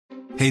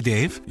Hey,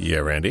 Dave. Yeah,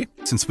 Randy?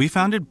 Since we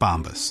founded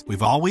Bombas,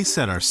 we've always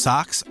said our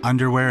socks,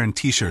 underwear, and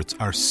T-shirts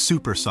are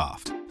super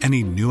soft.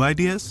 Any new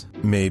ideas?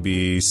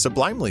 Maybe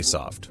sublimely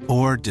soft.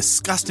 Or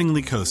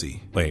disgustingly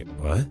cozy. Wait,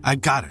 what? I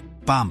got it.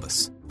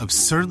 Bombas.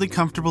 Absurdly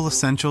comfortable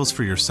essentials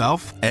for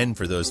yourself and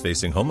for those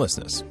facing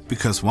homelessness.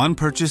 Because one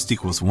purchased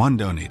equals one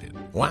donated.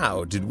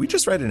 Wow, did we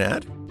just write an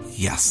ad?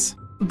 Yes.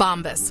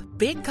 Bombas.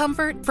 Big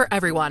comfort for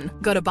everyone.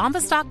 Go to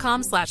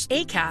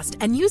bombas.com/ACAST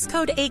and use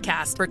code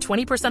ACAST for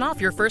 20%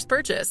 off your first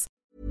purchase.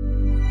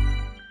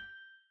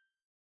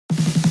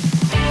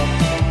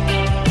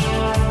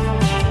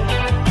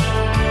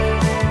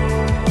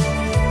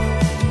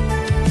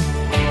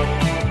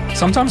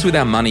 Sometimes with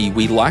our money,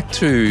 we like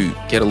to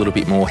get a little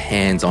bit more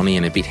hands-on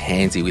and a bit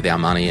handsy with our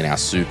money and our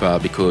super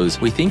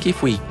because we think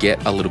if we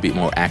get a little bit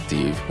more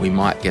active, we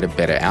might get a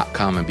better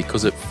outcome. And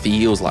because it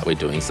feels like we're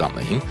doing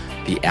something,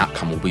 the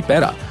outcome will be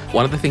better.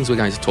 One of the things we're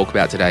going to talk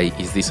about today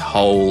is this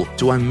whole,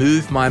 do I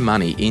move my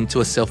money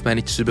into a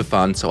self-managed super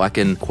fund so I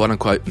can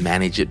quote-unquote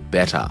manage it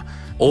better?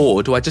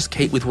 Or do I just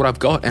keep with what I've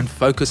got and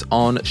focus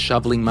on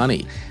shoveling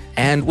money?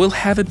 And we'll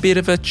have a bit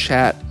of a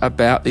chat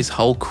about this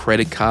whole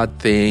credit card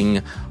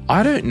thing.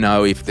 I don't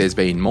know if there's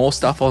been more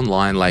stuff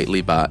online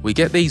lately, but we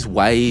get these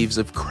waves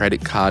of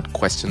credit card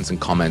questions and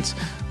comments.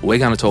 We're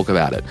going to talk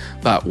about it.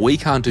 But we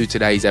can't do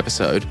today's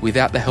episode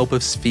without the help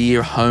of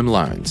Sphere Home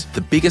Loans.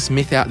 The biggest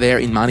myth out there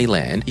in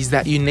Moneyland is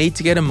that you need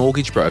to get a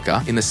mortgage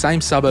broker in the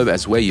same suburb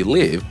as where you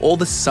live or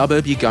the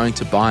suburb you're going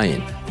to buy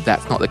in.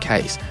 That's not the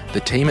case. The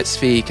team at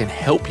Sphere can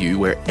help you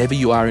wherever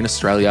you are in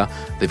Australia.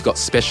 They've got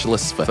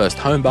specialists for first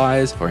home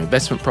buyers, for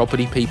investment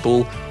property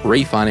people,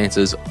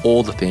 refinances,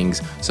 all the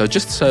things. So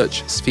just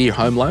search Sphere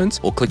Home Loans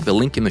or click the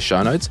link in the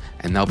show notes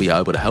and they'll be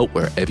able to help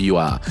wherever you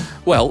are.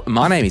 Well,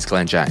 my name is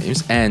Glenn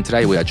James and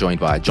today we are joined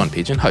by John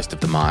Pigeon, host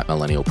of the My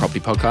Millennial Property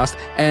Podcast,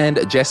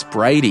 and Jess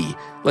Brady.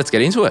 Let's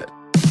get into it.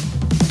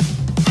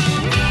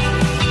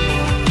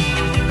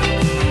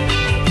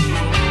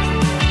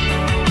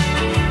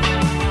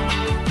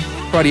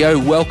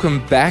 Rightio,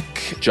 welcome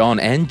back, John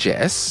and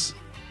Jess.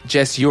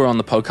 Jess, you were on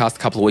the podcast a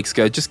couple of weeks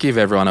ago. Just give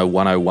everyone a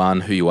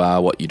 101, who you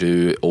are, what you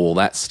do, all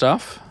that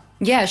stuff.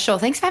 Yeah, sure.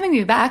 Thanks for having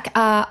me back.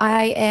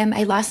 I am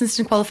a licensed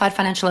and qualified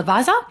financial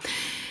advisor,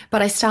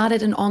 but I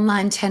started an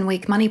online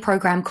 10-week money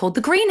program called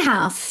The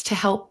Greenhouse to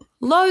help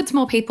loads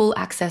more people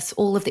access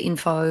all of the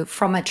info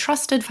from a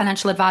trusted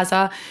financial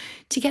advisor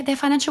to get their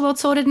financial world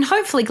sorted and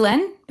hopefully,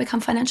 Glenn, become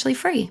financially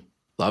free.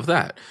 Love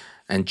that.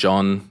 And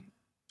John,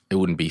 it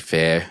wouldn't be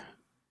fair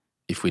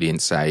if we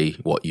didn't say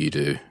what you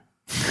do.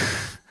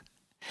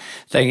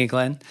 Thank you,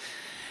 Glenn.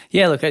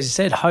 Yeah, look, as you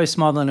said, host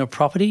My Millennial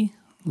Property.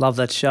 Love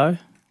that show.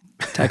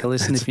 Take a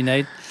listen if you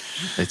need.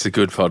 It's a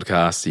good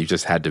podcast. You've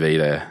just had to be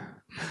there.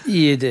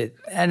 You did.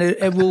 And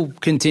it will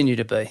continue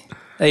to be,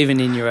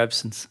 even in your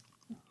absence.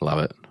 Love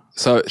it.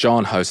 So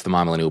John hosts the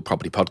My Millennial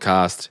Property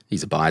Podcast.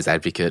 He's a buyer's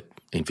advocate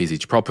in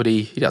Visage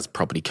Property. He does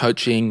property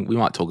coaching. We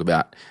might talk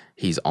about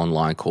his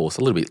online course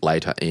a little bit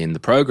later in the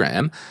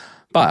program.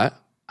 But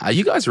are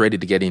you guys ready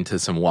to get into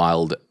some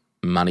wild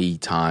money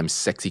time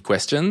sexy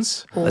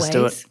questions? Always. Let's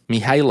do it.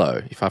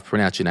 Mihailo, if I've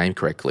pronounced your name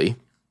correctly.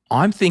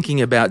 I'm thinking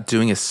about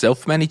doing a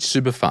self-managed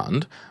super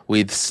fund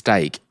with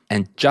stake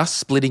and just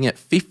splitting it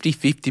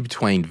 50-50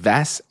 between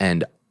VAS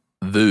and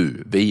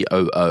VOO,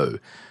 V-O-O,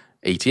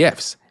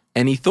 ETFs.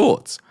 Any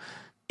thoughts?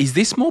 Is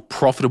this more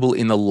profitable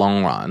in the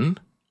long run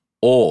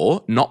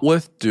or not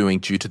worth doing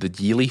due to the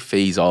yearly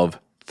fees of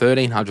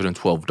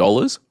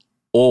 $1,312?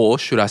 Or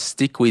should I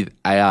stick with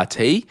ART,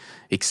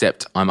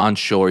 except I'm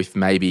unsure if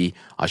maybe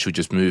I should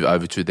just move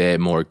over to their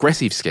more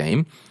aggressive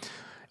scheme?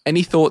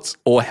 Any thoughts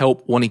or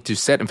help wanting to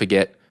set and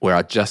forget where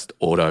I just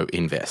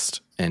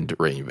auto-invest and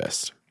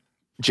reinvest?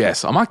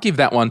 Jess, I might give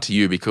that one to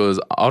you because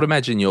I would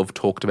imagine you've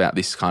talked about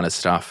this kind of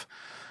stuff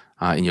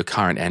in your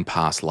current and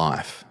past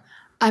life.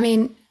 I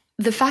mean,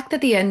 the fact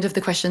that the end of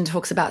the question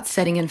talks about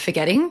setting and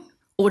forgetting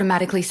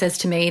automatically says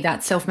to me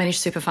that self-managed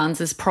super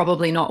funds is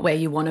probably not where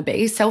you want to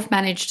be.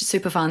 Self-managed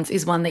super funds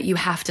is one that you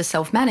have to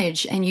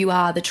self-manage and you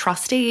are the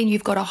trustee and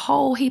you've got a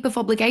whole heap of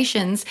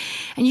obligations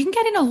and you can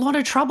get in a lot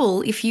of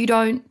trouble if you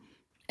don't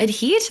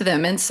adhere to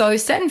them. And so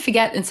set and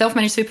forget and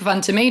self-managed super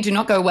fund to me do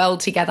not go well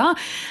together.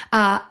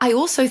 I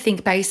also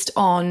think based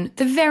on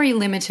the very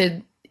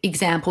limited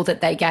example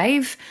that they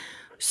gave,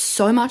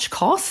 so much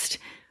cost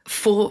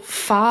for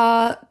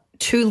far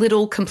too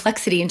little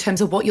complexity in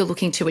terms of what you're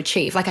looking to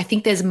achieve. Like I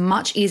think there's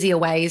much easier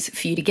ways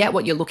for you to get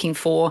what you're looking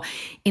for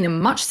in a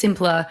much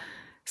simpler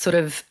sort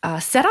of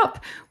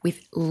setup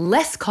with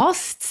less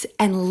costs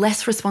and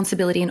less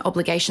responsibility and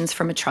obligations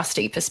from a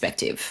trustee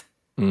perspective.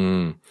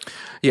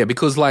 Yeah,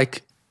 because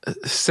like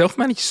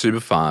self-managed super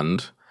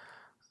fund,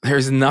 there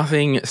is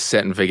nothing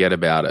set and forget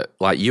about it.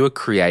 Like you are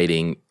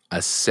creating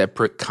a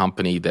separate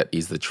company that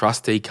is the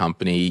trustee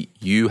company.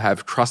 You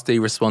have trustee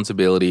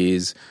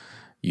responsibilities.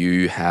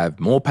 You have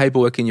more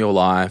paperwork in your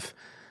life.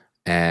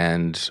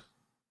 And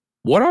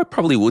what I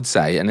probably would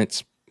say, and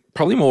it's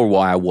probably more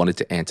why I wanted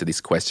to answer this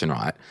question,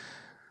 right?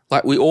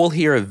 Like we all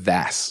hear of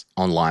VAS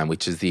online,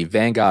 which is the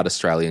Vanguard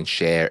Australian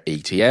Share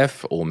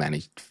ETF or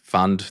managed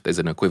fund. There's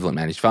an equivalent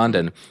managed fund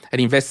and it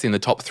invests in the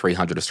top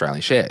 300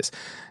 Australian shares.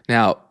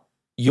 Now,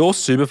 your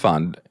super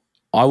fund,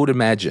 I would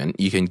imagine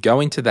you can go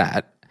into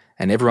that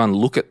and everyone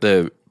look at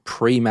the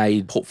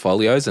pre-made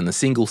portfolios and the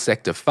single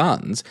sector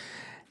funds,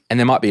 and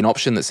there might be an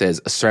option that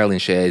says Australian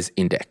Shares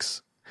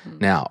Index.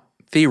 Now,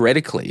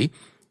 theoretically,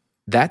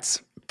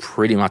 that's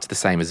pretty much the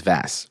same as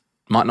VAS.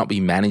 Might not be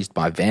managed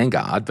by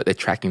Vanguard, but they're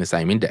tracking the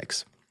same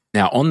index.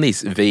 Now, on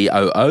this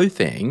VOO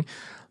thing,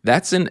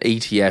 that's an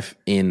ETF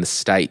in the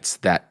States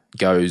that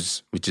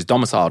goes, which is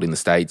domiciled in the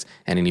States,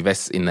 and it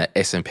invests in the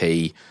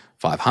S&P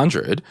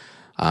 500.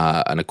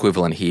 An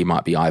equivalent here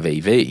might be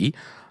IVV.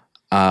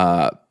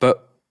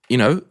 But,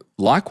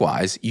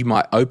 likewise, you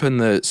might open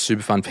the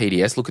Superfund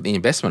PDS, look at the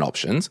investment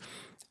options,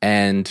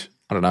 and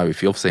I don't know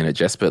if you've seen it,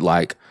 Jess, but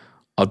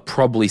I'd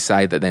probably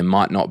say that there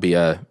might not be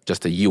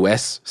just a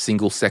US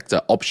single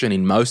sector option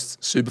in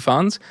most super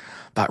funds,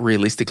 but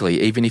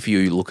realistically, even if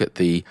you look at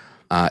the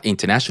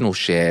international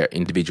share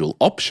individual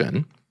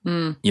option,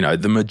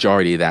 the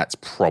majority of that's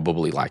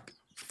probably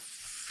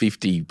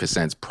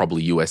 50% is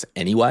probably US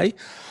anyway.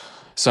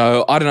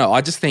 So I don't know.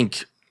 I just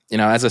think,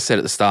 as I said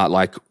at the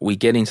start, we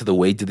get into the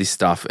weeds of this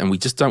stuff and we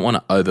just don't want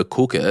to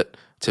overcook it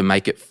to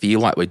make it feel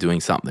like we're doing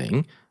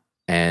something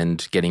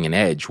and getting an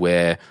edge,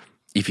 where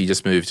if you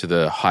just move to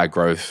the high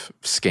growth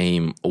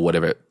scheme or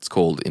whatever it's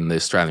called in the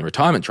Australian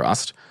Retirement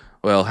Trust,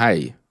 well,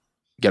 hey,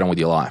 get on with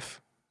your life.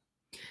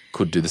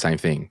 Could do the same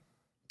thing.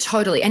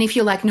 Totally. And if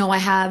you're like, no, I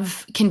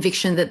have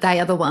conviction that they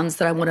are the ones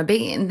that I want to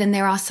be in, then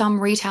there are some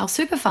retail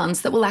super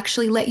funds that will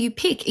actually let you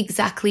pick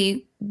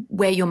exactly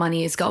where your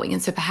money is going.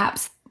 And so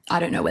perhaps,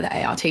 I don't know whether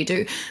ART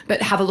do,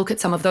 but have a look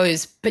at some of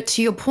those. But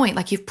to your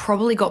point, you've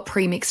probably got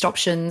pre-mixed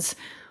options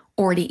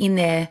already in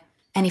there.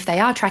 And if they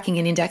are tracking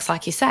an index,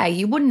 like you say,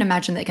 you wouldn't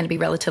imagine they're going to be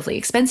relatively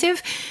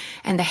expensive.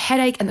 And the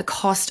headache and the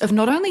cost of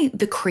not only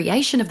the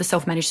creation of the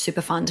self-managed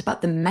super fund,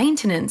 but the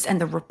maintenance and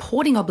the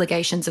reporting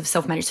obligations of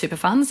self-managed super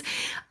funds,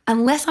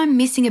 unless I'm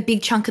missing a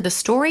big chunk of the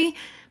story,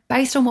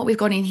 based on what we've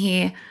got in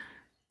here,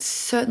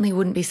 certainly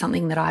wouldn't be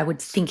something that I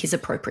would think is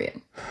appropriate.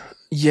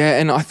 Yeah,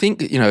 and I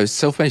think,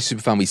 self-managed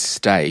super fund with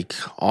stake,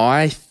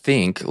 I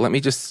think, let me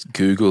just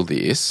Google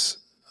this.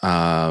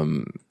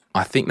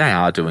 I think they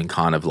are doing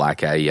kind of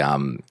like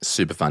a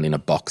super fund in a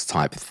box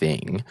type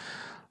thing.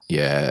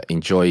 Yeah,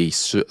 enjoy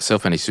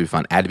self-managed super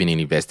fund, admin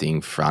and investing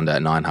for under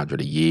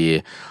 $900 a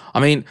year. I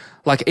mean,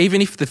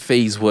 even if the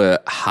fees were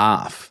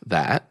half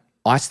that,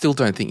 I still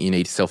don't think you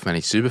need a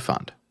self-managed super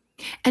fund.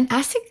 And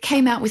ASIC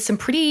came out with some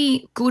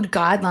pretty good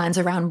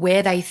guidelines around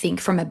where they think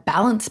from a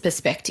balance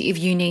perspective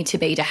you need to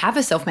be to have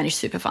a self-managed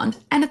super fund.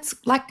 And it's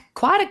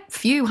quite a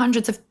few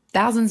hundreds of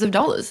thousands of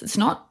dollars. It's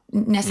not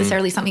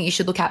necessarily something you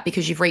should look at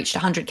because you've reached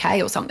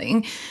 100K or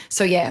something.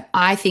 So yeah,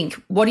 I think,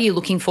 what are you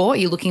looking for? Are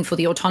you looking for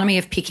the autonomy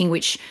of picking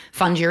which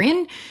fund you're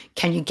in?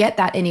 Can you get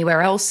that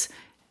anywhere else?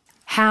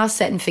 How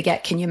set and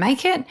forget can you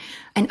make it?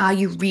 And are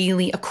you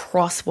really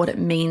across what it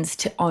means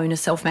to own a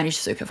self-managed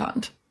super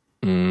fund?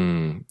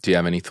 Do you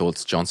have any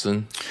thoughts,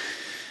 Johnson?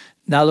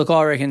 No, look,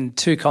 I reckon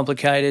too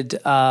complicated.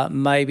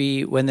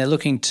 Maybe when they're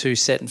looking to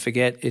set and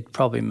forget, it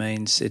probably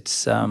means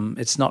it's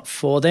not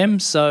for them.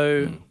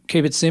 So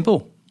keep it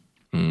simple.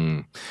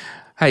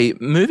 Hey,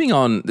 moving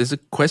on, there's a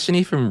question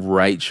here from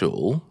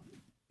Rachel.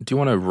 Do you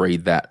want to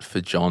read that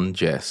for John,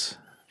 Jess?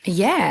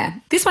 Yeah.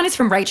 This one is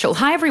from Rachel.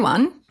 Hi,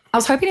 everyone. I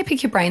was hoping to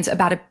pick your brains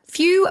about a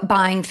few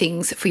buying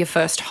things for your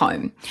first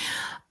home.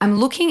 I'm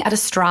looking at a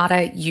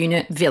strata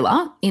unit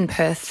villa in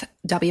Perth,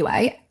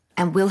 WA,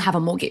 and will have a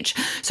mortgage.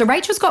 So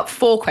Rachel's got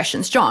 4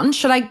 questions. John,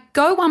 should I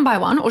go one by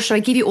one or should I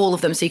give you all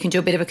of them so you can do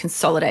a bit of a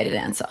consolidated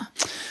answer?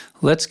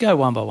 Let's go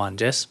one by one,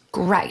 Jess.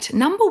 Great.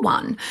 Number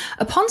 1,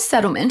 upon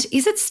settlement,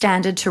 is it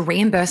standard to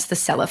reimburse the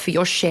seller for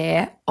your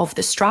share of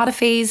the strata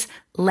fees,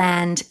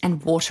 land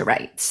and water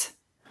rates?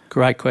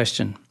 Great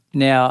question.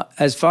 Now,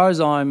 as far as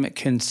I'm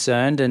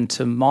concerned and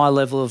to my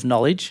level of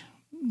knowledge,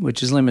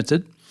 which is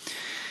limited,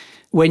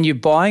 when you're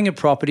buying a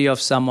property off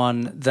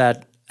someone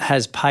that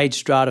has paid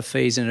strata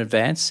fees in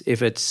advance,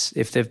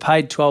 if they've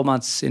paid 12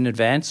 months in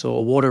advance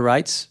or water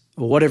rates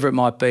or whatever it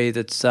might be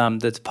that's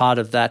part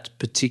of that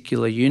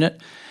particular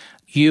unit,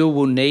 you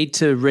will need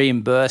to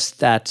reimburse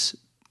that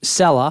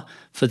seller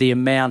for the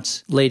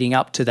amount leading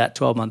up to that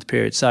 12-month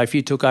period. So if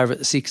you took over at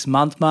the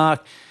 6-month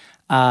mark,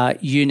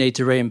 you need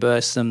to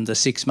reimburse them the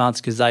 6 months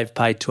because they've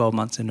paid 12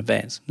 months in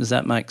advance. Does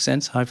that make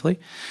sense, hopefully?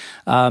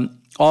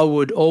 I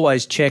would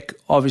always check,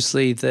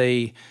 obviously,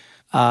 the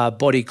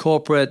body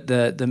corporate,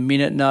 the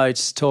minute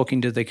notes,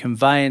 talking to the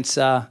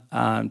conveyancer,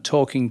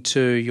 talking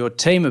to your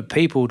team of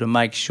people to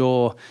make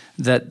sure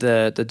that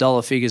the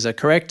dollar figures are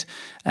correct,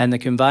 and the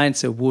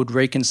conveyancer would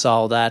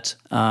reconcile that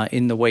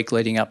in the week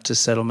leading up to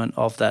settlement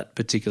of that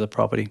particular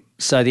property.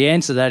 So the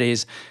answer to that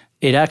is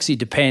it actually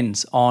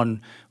depends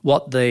on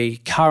what the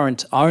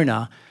current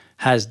owner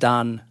has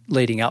done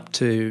leading up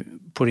to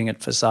putting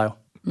it for sale.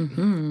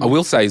 Mm-hmm. I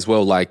will say as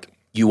well,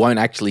 you won't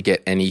actually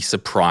get any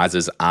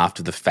surprises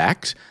after the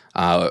fact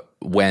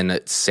when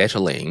it's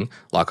settling.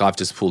 Like I've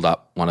just pulled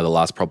up one of the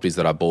last properties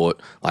that I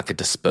bought, like a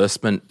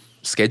disbursement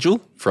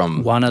schedule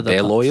from one of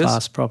their lawyers.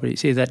 Past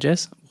properties. See that,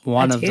 Jess?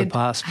 One of the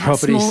past I had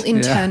properties. A small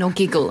internal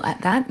giggle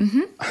at that.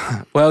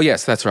 Mm-hmm. Well,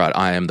 yes, that's right.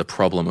 I am the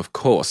problem, of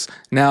course.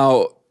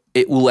 Now,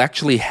 it will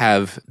actually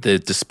have the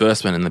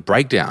disbursement and the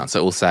breakdown. So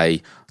it will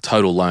say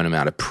total loan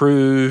amount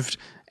approved,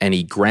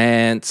 any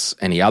grants,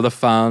 any other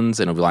funds,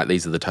 and it'll be like,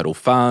 these are the total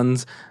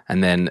funds.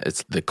 And then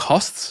it's the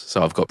costs.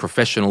 So I've got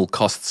professional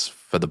costs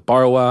for the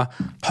borrower,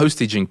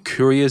 postage and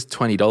couriers,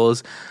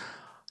 $20.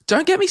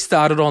 Don't get me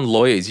started on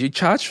lawyers. You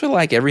charge for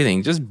like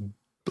everything, just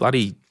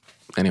bloody,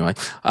 anyway.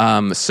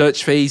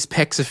 Search fees,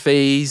 PEXA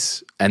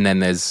fees, and then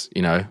there's,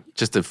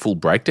 just a full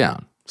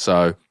breakdown.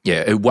 So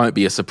yeah, it won't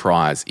be a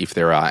surprise if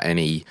there are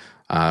any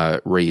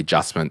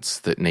readjustments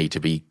that need to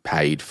be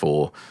paid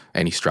for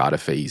any strata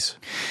fees.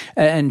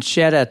 And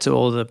shout out to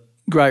all the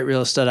great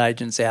real estate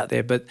agents out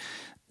there, but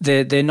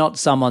they're not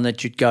someone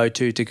that you'd go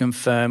to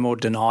confirm or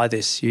deny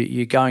this.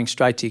 You're going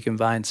straight to your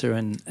conveyancer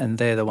and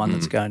they're the one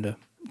that's going to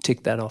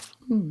tick that off.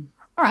 All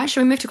right,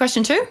 shall we move to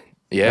question 2?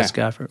 Yeah. Let's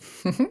go for it.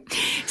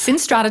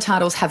 Since strata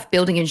titles have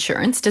building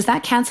insurance, does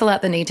that cancel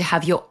out the need to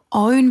have your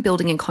own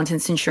building and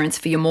contents insurance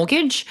for your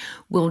mortgage?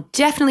 We'll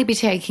definitely be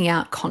taking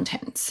out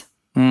contents.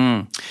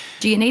 Do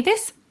you need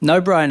this?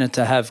 No-brainer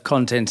to have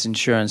contents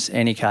insurance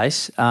any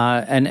case.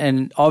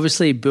 And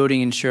obviously building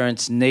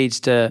insurance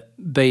needs to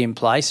be in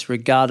place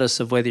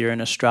regardless of whether you're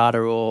in a strata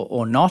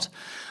or not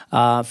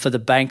for the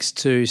banks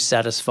to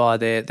satisfy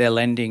their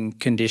lending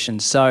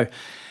conditions. So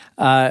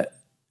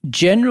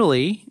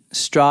generally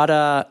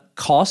strata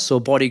costs or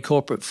body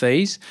corporate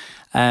fees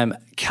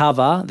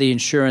cover the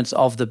insurance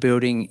of the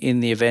building in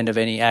the event of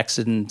any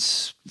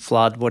accidents,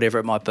 flood, whatever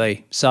it might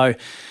be. So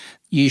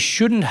you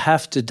shouldn't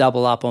have to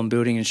double up on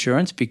building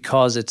insurance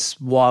because it's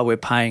why we're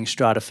paying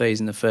strata fees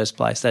in the first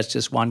place. That's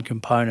just one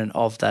component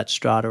of that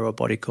strata or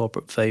body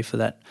corporate fee for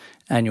that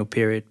annual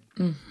period.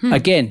 Mm-hmm.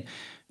 Again,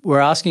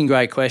 we're asking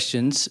great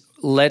questions.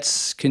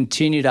 Let's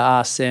continue to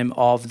ask them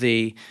of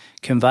the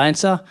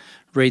conveyancer,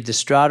 read the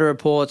strata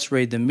reports,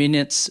 read the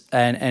minutes,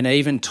 and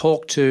even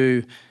talk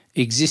to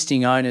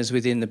existing owners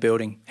within the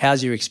building.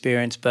 How's your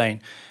experience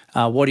been?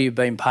 What have you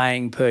been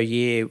paying per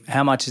year?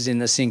 How much is in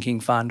the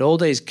sinking fund? All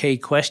these key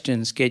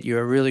questions get you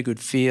a really good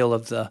feel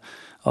of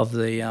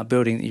the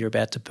building that you're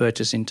about to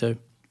purchase into.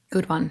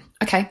 Good one.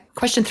 Okay,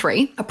 question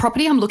 3. A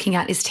property I'm looking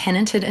at is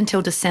tenanted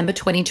until December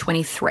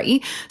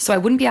 2023, so I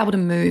wouldn't be able to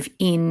move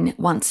in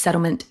once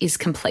settlement is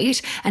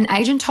complete. An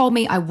agent told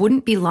me I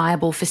wouldn't be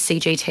liable for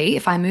CGT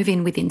if I move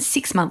in within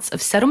 6 months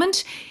of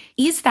settlement.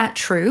 Is that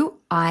true?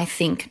 I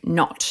think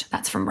not.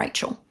 That's from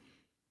Rachel.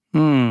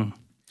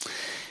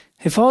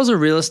 If I was a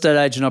real estate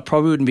agent, I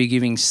probably wouldn't be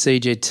giving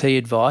CGT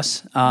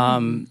advice.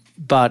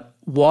 But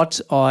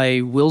what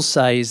I will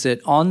say is that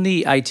on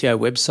the ATO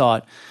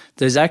website,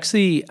 there's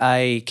actually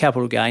a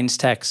capital gains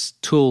tax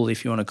tool,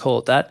 if you want to call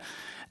it that.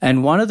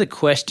 And one of the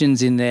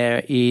questions in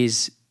there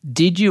is,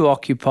 did you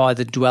occupy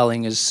the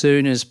dwelling as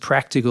soon as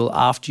practical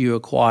after you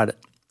acquired it?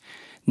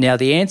 Now,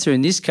 the answer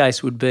in this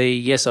case would be,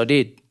 yes, I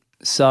did.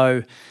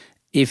 So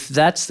if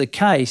that's the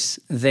case,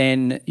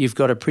 then you've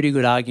got a pretty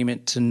good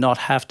argument to not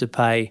have to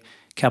pay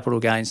capital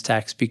gains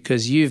tax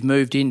because you've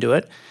moved into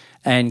it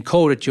and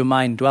called it your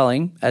main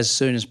dwelling as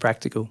soon as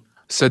practical.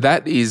 So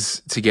that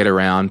is to get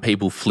around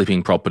people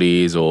flipping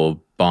properties or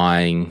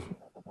buying,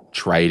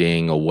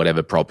 trading or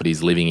whatever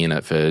properties, living in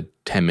it for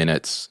 10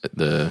 minutes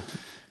to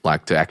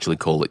actually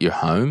call it your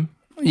home?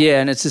 Yeah,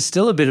 and it's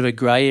still a bit of a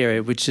grey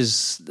area, which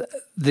is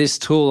this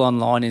tool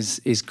online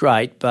is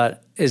great,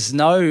 but there's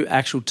no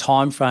actual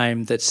time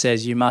frame that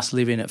says you must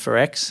live in it for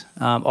X.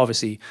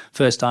 Obviously,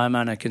 first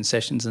homeowner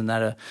concessions and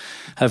that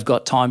have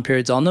got time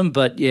periods on them,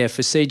 but yeah,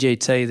 for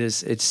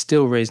CGT, it's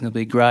still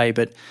reasonably grey,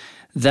 but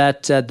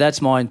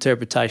that's my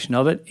interpretation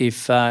of it.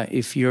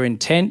 If your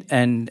intent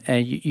and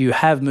you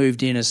have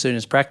moved in as soon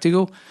as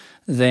practical,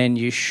 then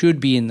you should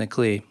be in the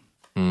clear.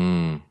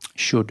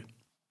 Should.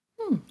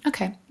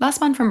 Okay, last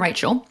one from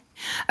Rachel.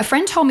 A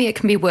friend told me it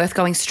can be worth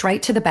going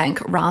straight to the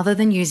bank rather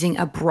than using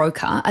a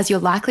broker as you're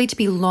likely to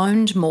be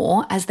loaned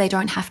more as they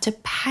don't have to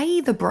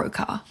pay the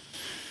broker.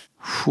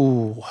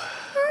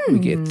 We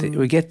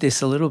get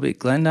this a little bit,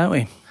 Glenn, don't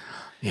we?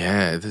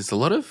 Yeah, there's a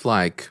lot of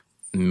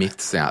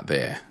myths out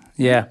there.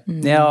 Yeah.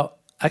 Now,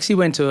 I actually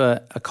went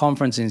to a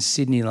conference in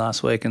Sydney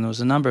last week and there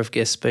was a number of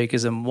guest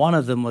speakers and one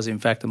of them was in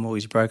fact a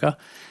mortgage broker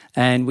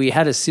and we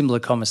had a similar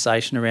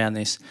conversation around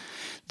this.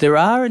 There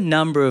are a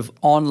number of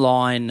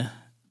online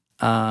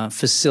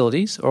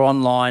facilities or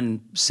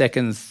online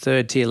second,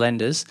 third tier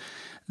lenders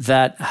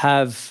that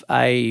have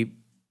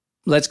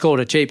let's call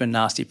it a cheap and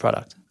nasty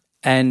product.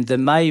 And there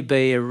may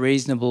be a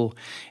reasonable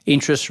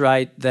interest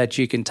rate that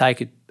you can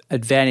take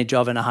advantage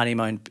of in a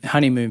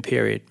honeymoon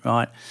period,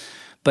 right?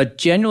 But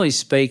generally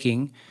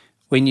speaking,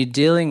 when you're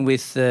dealing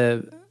with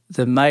the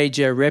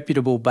major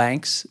reputable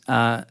banks,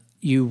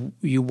 you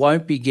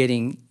won't be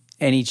getting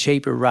any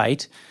cheaper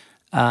rate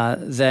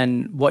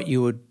than what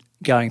you would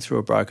going through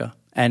a broker.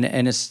 And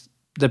it's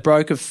the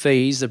broker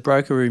fees, the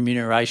broker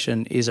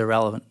remuneration is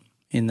irrelevant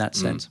in that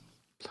sense.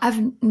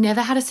 I've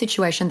never had a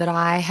situation that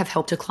I have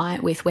helped a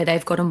client with where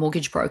they've got a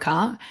mortgage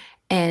broker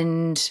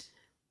and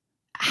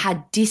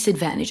had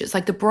disadvantages.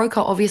 Like the broker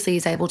obviously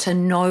is able to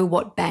know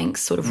what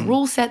banks' sort of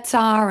rule sets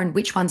are and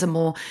which ones are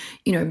more,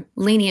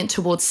 lenient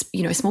towards,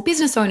 small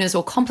business owners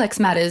or complex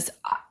matters.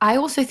 I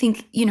also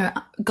think,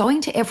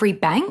 going to every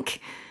bank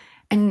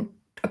and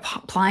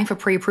applying for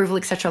pre-approval,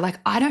 et cetera, like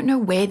I don't know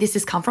where this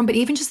has come from, but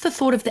even just the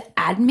thought of the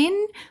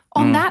admin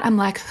on that, I'm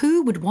like,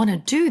 who would want to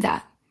do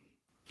that?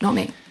 Not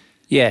me.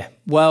 Yeah,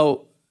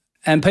 well,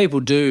 and people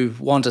do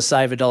want to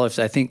save $1 if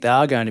they think they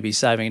are going to be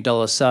saving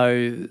 $1.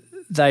 So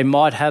they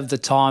might have the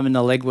time and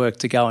the legwork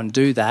to go and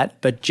do that,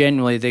 but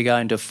generally they're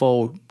going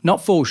to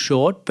not fall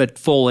short, but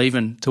fall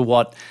even to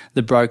what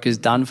the broker's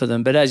done for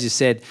them. But as you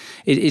said,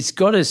 it's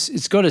got to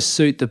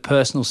suit the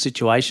personal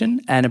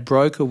situation, and a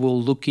broker will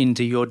look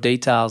into your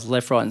details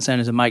left, right and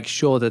centre to make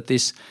sure that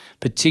this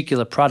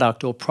particular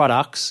product or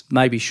products,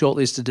 maybe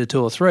shortlisted to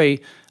 2 or 3,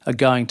 are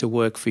going to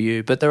work for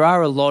you. But there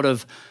are a lot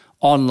of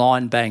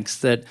online banks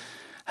that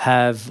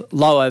have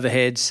low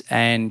overheads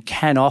and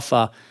can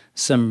offer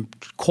some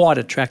quite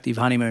attractive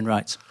honeymoon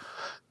rates.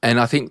 And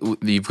I think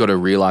you've got to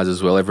realise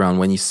as well, everyone,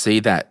 when you see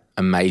that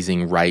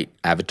amazing rate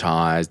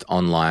advertised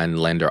online,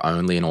 lender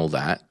only and all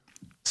that,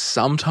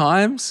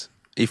 sometimes,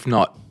 if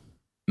not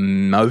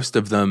most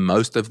of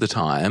the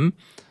time,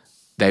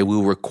 they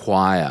will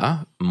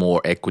require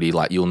more equity.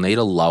 Like you'll need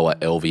a lower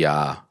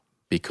LVR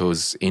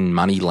because in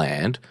money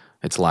land,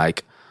 it's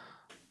like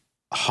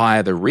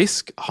higher the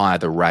risk, higher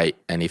the rate.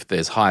 And if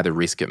there's higher the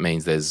risk, it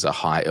means there's a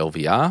high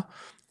LVR.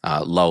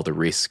 Lower the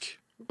risk,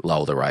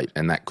 lower the rate.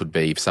 And that could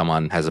be if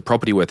someone has a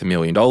property worth $1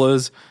 million,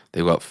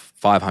 they've got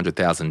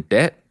 $500,000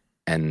 debt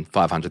and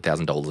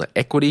 $500,000 of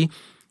equity.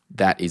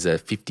 That is a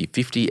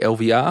 50-50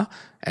 LVR,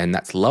 and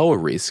that's lower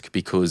risk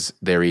because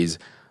there is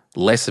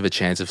less of a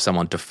chance of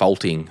someone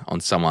defaulting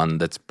on someone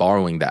that's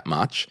borrowing that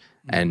much,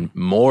 and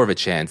more of a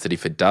chance that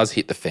if it does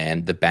hit the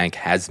fan, the bank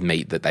has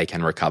meat that they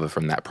can recover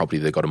from that property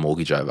they've got a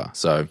mortgage over.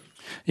 So,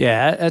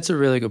 yeah, that's a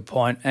really good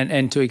point.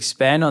 And to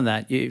expand on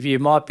that, you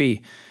might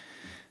be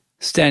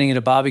standing at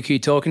a barbecue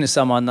talking to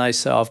someone, they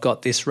say, I've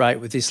got this rate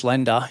with this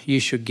lender, you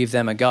should give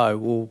them a go.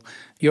 Well,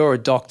 you're a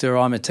doctor,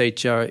 I'm a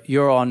teacher,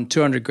 you're on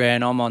 200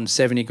 grand, I'm on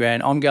 70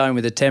 grand, I'm going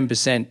with a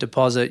 10%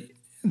 deposit,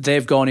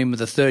 they've gone in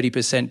with a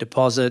 30%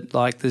 deposit.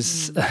 Like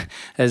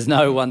there's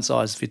no one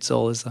size fits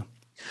all, is there?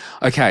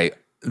 Okay,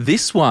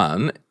 this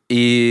one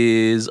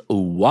is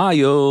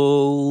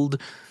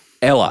wild.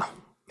 Ella,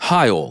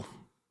 hi all.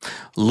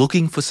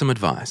 Looking for some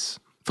advice.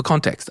 For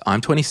context,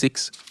 I'm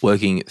 26,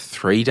 working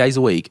 3 days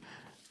a week,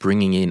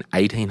 bringing in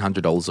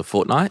 $1,800 a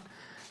fortnight,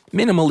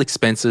 minimal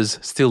expenses,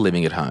 still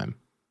living at home.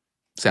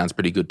 Sounds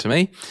pretty good to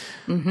me.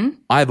 Mm-hmm.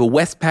 I have a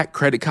Westpac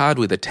credit card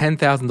with a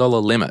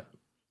 $10,000 limit.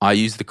 I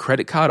use the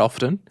credit card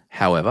often,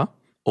 however,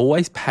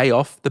 always pay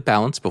off the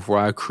balance before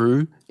I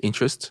accrue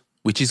interest,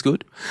 which is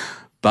good,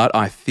 but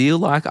I feel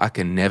like I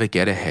can never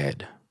get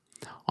ahead.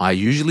 I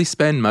usually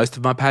spend most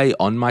of my pay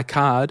on my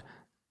card,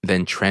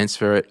 then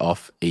transfer it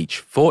off each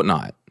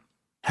fortnight.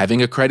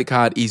 Having a credit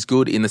card is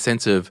good in the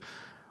sense of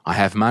I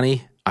have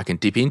money I can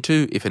dip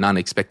into if an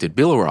unexpected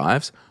bill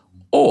arrives,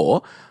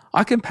 or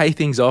I can pay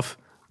things off,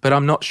 but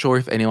I'm not sure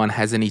if anyone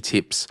has any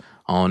tips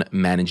on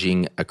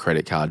managing a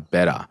credit card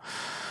better.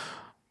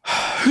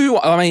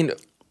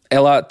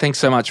 Ella, thanks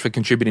so much for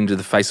contributing to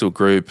the Facebook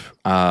group.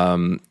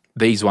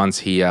 These ones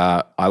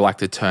here, I like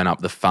to turn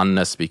up the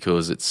funness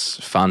because it's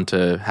fun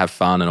to have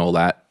fun and all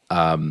that.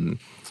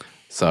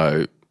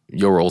 So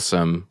you're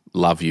awesome,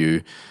 love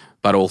you.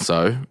 But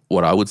also,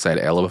 what I would say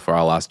to Ella before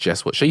I'll ask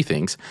Jess what she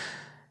thinks,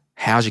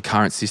 how's your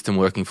current system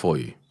working for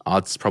you?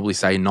 I'd probably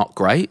say not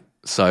great,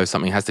 so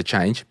something has to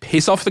change.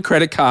 Piss off the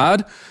credit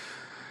card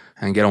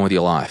and get on with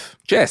your life.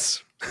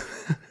 Jess.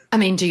 I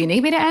mean, do you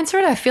need me to answer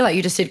it? I feel like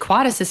you just did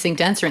quite a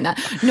succinct answer in that.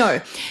 No.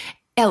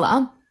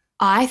 Ella,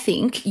 I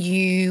think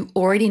you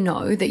already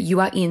know that you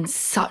are in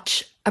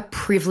such a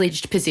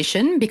privileged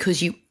position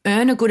because you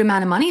earn a good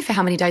amount of money for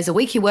how many days a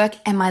week you work,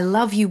 and my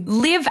love, you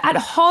live at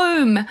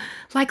home.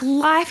 Like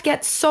life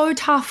gets so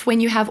tough when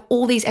you have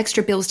all these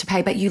extra bills to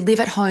pay, but you live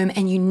at home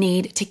and you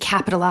need to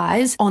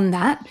capitalize on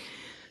that.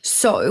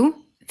 So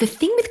the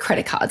thing with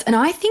credit cards, and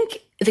I think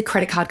the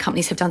credit card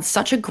companies have done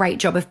such a great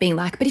job of being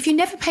like, but if you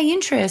never pay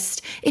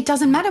interest, it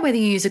doesn't matter whether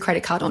you use a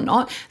credit card or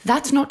not.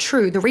 That's not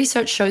true. The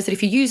research shows that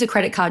if you use a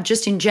credit card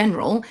just in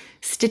general,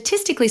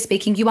 statistically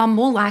speaking, you are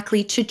more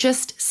likely to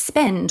just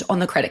spend on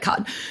the credit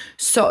card.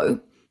 So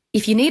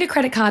if you need a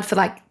credit card for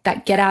like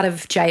that get out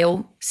of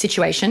jail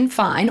situation,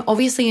 fine.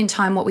 Obviously in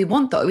time, what we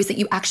want though is that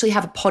you actually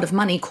have a pot of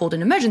money called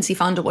an emergency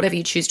fund or whatever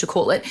you choose to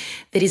call it,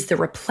 that is the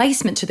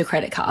replacement to the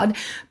credit card.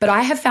 But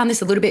I have found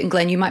this a little bit, and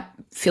Glenn, you might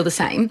feel the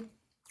same.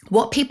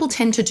 What people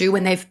tend to do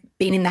when they've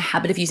been in the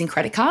habit of using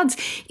credit cards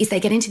is they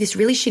get into this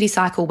really shitty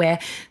cycle where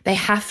they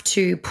have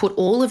to put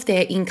all of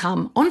their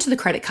income onto the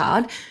credit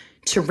card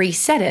to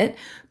reset it.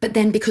 But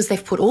then because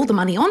they've put all the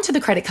money onto the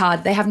credit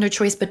card, they have no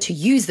choice but to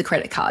use the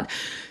credit card.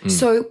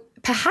 So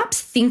perhaps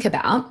think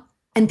about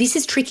and this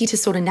is tricky to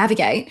sort of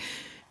navigate,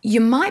 you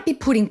might be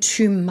putting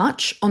too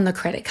much on the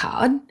credit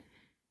card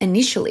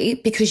initially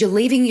because you're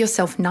leaving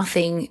yourself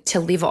nothing to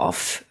live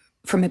off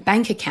from a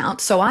bank account.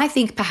 So I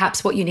think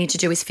perhaps what you need to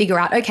do is figure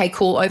out, okay,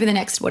 cool, over the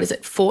next,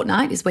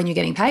 fortnight is when you're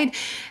getting paid.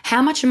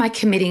 How much am I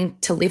committing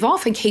to live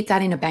off and keep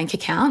that in a bank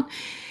account?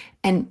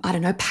 And I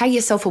don't know, pay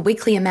yourself a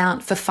weekly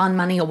amount for fun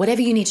money or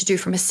whatever you need to do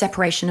from a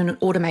separation and an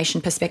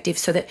automation perspective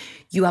so that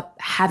you are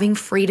having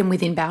freedom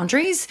within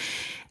boundaries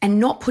and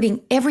not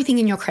putting everything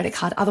in your credit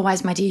card.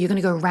 Otherwise, my dear, you're going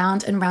to go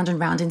round and round and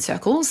round in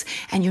circles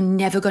and you're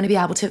never going to be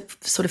able to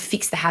sort of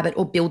fix the habit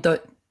or build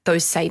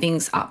those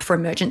savings up for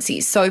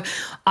emergencies. So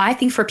I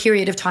think for a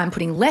period of time,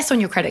 putting less on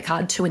your credit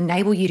card to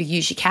enable you to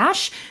use your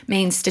cash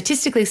means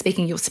statistically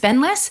speaking, you'll spend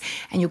less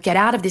and you'll get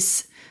out of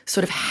this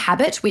sort of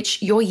habit,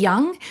 which you're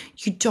young.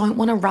 You don't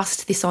want to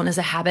rust this on as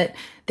a habit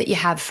that you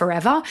have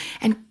forever.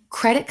 And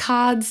credit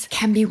cards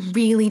can be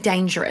really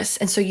dangerous.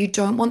 And so you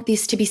don't want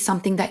this to be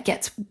something that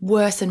gets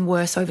worse and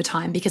worse over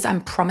time, because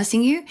I'm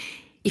promising you,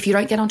 if you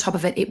don't get on top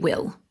of it, it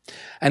will.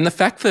 And the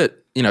fact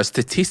that,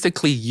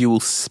 statistically you will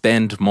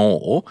spend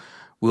more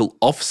will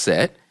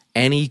offset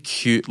any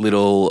cute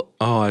little,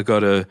 I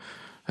got a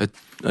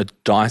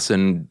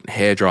Dyson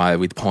hairdryer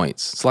with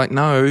points. It's like,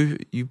 no,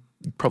 you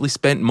probably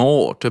spent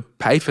more to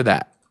pay for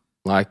that.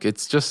 Like,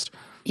 it's just...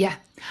 Yeah.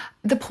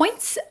 The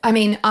points,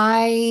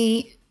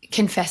 I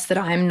confess that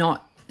I am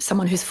not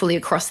someone who's fully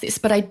across this,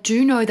 but I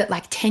do know that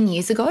like 10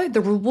 years ago,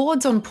 the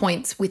rewards on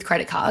points with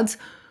credit cards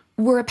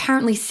were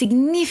apparently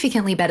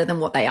significantly better than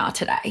what they are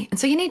today. And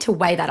so you need to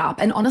weigh that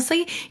up. And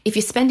honestly, if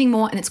you're spending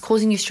more and it's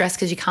causing you stress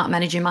because you can't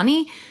manage your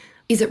money,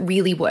 is it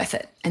really worth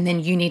it? And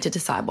then you need to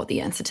decide what the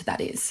answer to that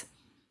is.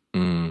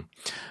 And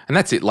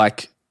that's it.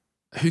 Like,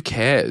 who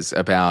cares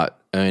about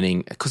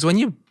earning? Because when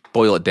you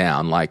boil it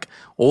down, like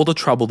all the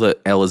trouble that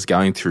Ella's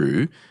going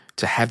through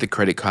to have the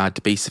credit card,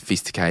 to be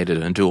sophisticated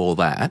and do all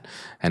that.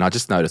 And I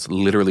just noticed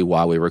literally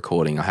while we were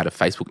recording, I had a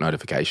Facebook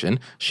notification.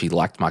 She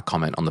liked my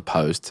comment on the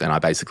post and I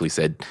basically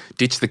said,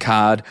 ditch the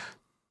card,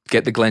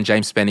 get the Glenn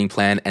James spending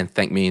plan and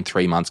thank me in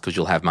 3 months because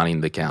you'll have money in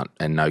the account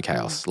and no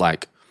chaos.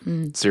 Like,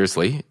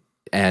 seriously.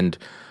 And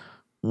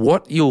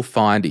what you'll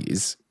find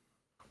is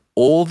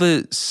all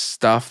the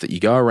stuff that you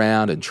go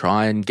around and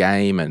try and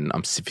game and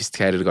I'm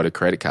sophisticated, I've got a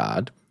credit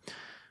card,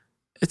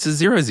 it's a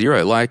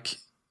 0-0. Like,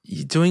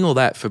 you're doing all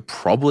that for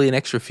probably an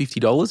extra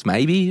 $50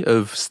 maybe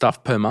of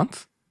stuff per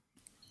month.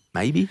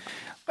 Maybe.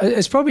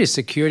 It's probably a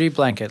security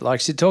blanket. Like,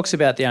 she talks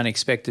about the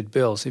unexpected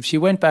bills. If she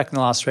went back in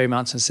the last 3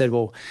 months and said,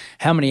 well,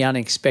 how many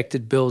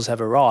unexpected bills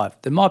have arrived?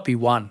 There might be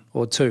one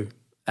or two.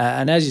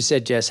 And as you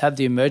said, Jess, have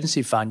the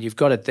emergency fund. You've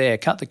got it there.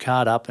 Cut the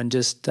card up and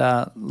just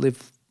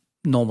live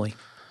normally.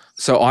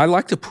 So I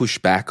like to push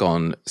back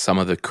on some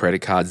of the credit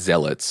card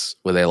zealots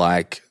where they're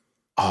like,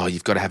 oh,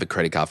 you've got to have a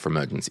credit card for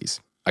emergencies.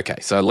 Okay,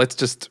 so let's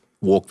just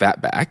walk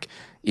that back.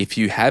 If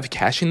you have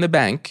cash in the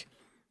bank,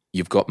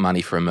 you've got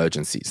money for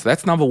emergencies. So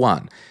that's number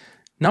one.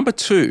 Number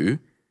two,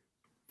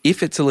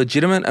 if it's a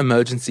legitimate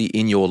emergency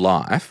in your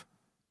life,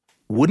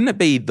 wouldn't it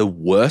be the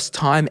worst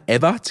time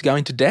ever to go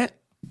into debt?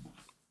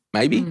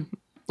 Maybe.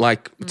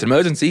 Like, it's an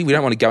emergency. We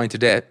don't want to go into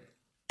debt.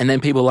 And then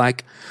people are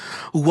like,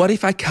 what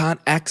if I can't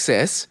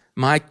access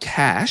my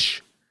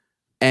cash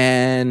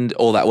and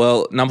all that?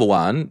 Well, number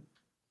one,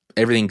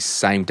 everything's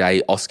same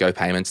day OSCO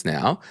payments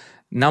now.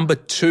 Number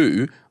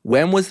two,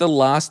 when was the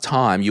last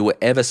time you were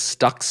ever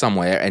stuck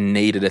somewhere and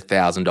needed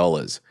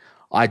 $1,000?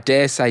 I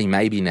dare say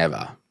maybe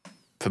never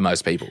for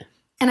most people.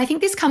 And I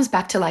think this comes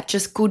back to like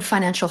just good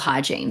financial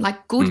hygiene.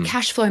 Like, good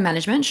cash flow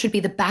management should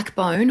be the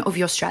backbone of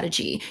your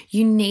strategy.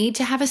 You need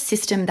to have a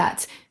system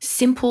that's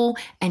simple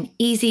and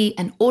easy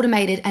and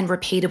automated and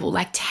repeatable.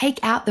 Like, take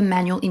out the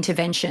manual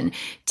intervention,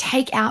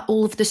 take out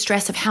all of the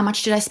stress of how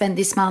much did I spend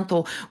this month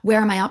or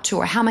where am I up to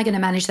or how am I going to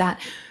manage that?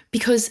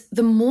 Because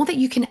the more that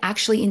you can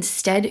actually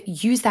instead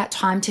use that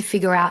time to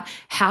figure out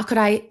how could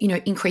I,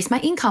 increase my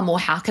income, or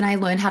how can I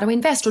learn how to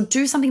invest or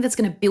do something that's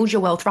going to build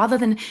your wealth rather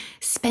than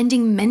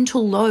spending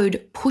mental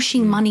load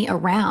pushing money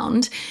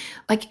around.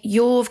 Like,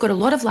 you've got a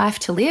lot of life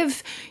to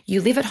live.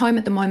 You live at home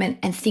at the moment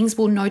and things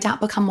will no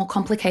doubt become more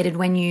complicated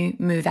when you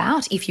move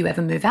out, if you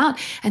ever move out.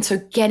 And so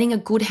getting a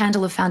good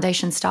handle of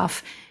foundation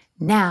stuff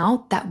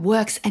now that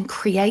works and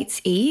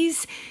creates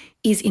ease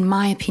is, in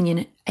my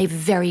opinion, a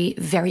very,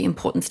 very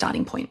important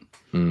starting point.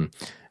 And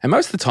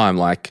most of the time,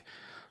 like,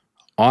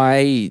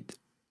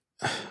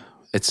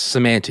 it's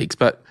semantics,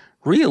 but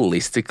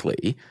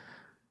realistically,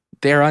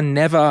 there are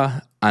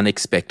never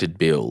unexpected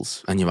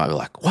bills. And you might be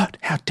like, what?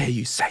 How dare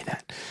you say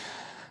that?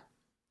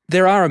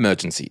 There are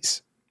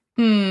emergencies.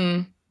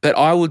 But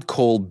I would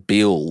call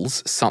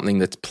bills something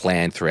that's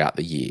planned throughout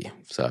the year.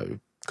 So it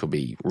could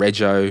be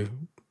rego,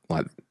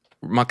 like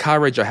my car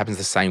rego happens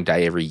the same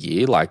day every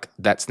year. Like,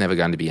 that's never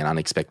going to be an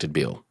unexpected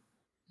bill.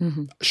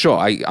 Sure,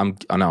 I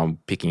know I'm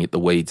picking at the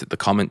weeds at the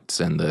comments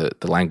and the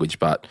language,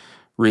 but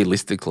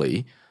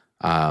realistically,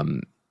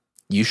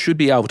 you should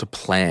be able to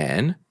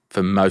plan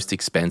for most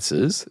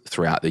expenses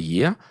throughout the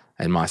year,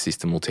 and my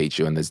system will teach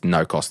you, and there's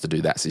no cost to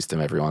do that system,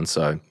 everyone.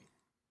 So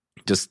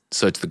just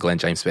search the Glenn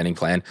James spending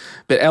plan.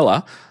 But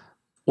Ella,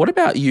 what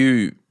about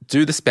you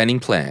do the spending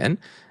plan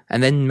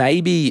and then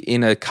maybe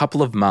in a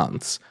couple of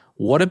months,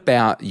 what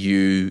about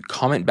you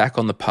comment back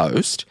on the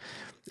post?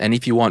 And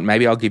if you want,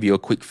 maybe I'll give you a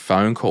quick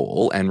phone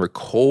call and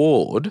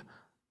record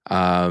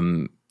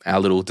our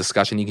little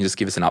discussion. You can just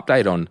give us an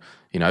update on,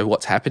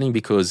 what's happening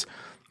because,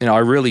 I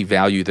really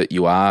value that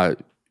you are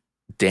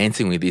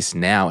dancing with this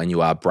now and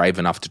you are brave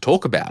enough to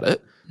talk about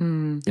it.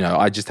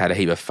 I just had a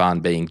heap of fun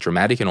being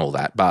dramatic and all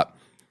that, but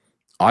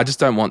I just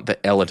don't want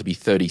the Ella to be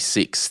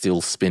 36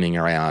 still spinning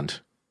around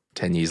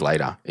 10 years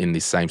later in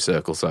this same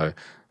circle. So,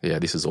 yeah,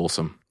 this is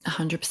awesome.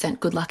 100%.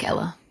 Good luck,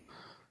 Ella.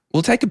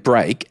 We'll take a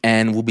break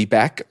and we'll be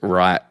back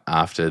right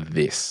after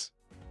this.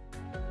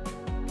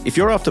 If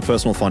you're after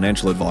personal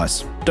financial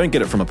advice, don't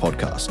get it from a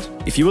podcast.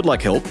 If you would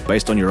like help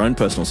based on your own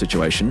personal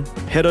situation,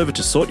 head over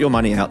to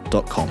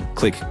sortyourmoneyout.com.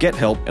 Click Get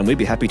Help and we'd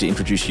be happy to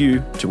introduce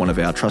you to one of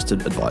our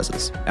trusted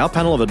advisors. Our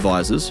panel of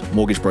advisors,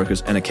 mortgage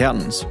brokers and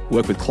accountants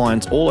work with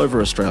clients all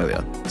over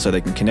Australia so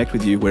they can connect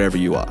with you wherever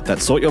you are.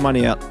 That's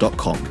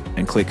sortyourmoneyout.com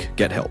and click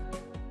Get Help.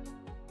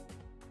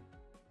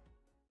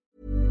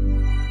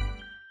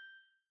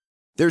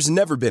 There's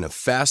never been a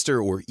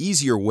faster or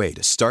easier way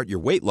to start your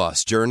weight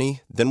loss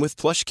journey than with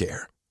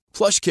PlushCare.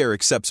 PlushCare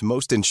accepts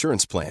most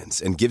insurance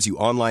plans and gives you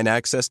online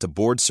access to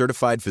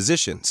board-certified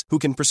physicians who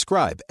can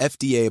prescribe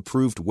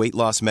FDA-approved weight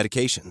loss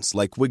medications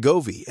like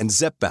Wegovy and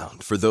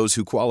Zepbound for those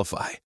who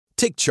qualify.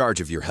 Take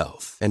charge of your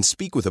health and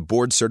speak with a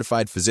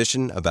board-certified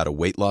physician about a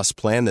weight loss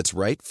plan that's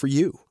right for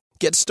you.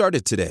 Get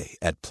started today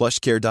at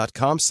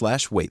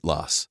plushcare.com/weight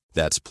loss.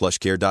 That's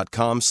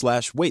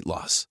plushcare.com/weight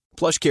loss.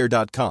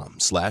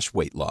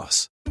 plushcare.com/weight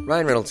loss.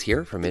 Ryan Reynolds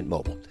here from Mint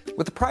Mobile.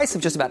 With the price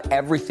of just about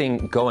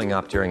everything going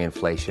up during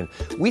inflation,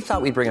 we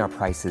thought we'd bring our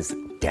prices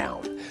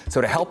down.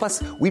 So to help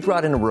us, we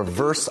brought in a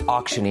reverse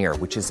auctioneer,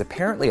 which is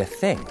apparently a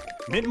thing.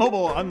 Mint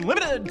Mobile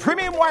Unlimited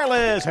Premium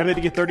Wireless. How to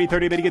get 30,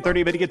 30, bit to get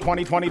 30, bit to get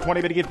 20, 20,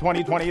 20, bit to get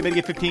 20, 20, bit to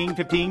get 15,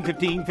 15,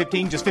 15,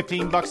 15, just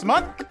 $15 a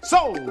month?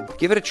 Sold!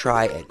 Give it a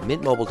try at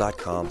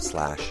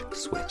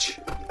mintmobile.com/switch.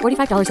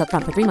 $45 up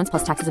front for 3 months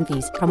plus taxes and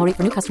fees. Promo rate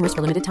for new customers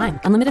for limited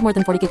time. Unlimited more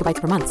than 40 gigabytes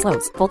per month.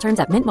 Slows full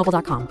terms at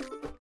mintmobile.com.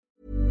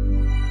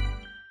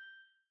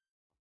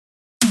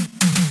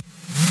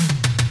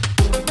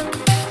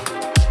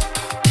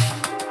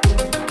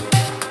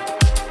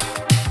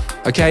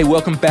 Okay,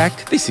 welcome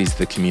back. This is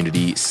the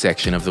community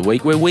section of the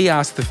week where we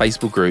ask the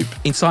Facebook group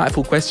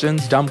insightful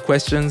questions, dumb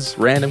questions,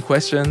 random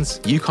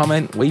questions. You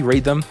comment, we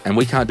read them, and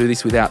we can't do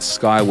this without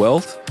Sky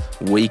Wealth.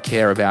 We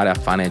care about our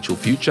financial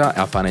future,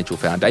 our financial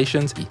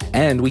foundations,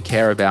 and we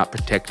care about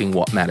protecting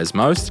what matters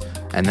most,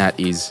 and that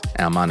is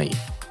our money.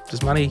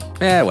 Just money?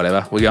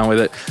 Whatever. We're going with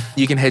it.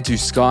 You can head to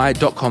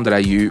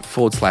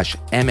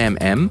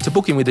sky.com.au/MMM to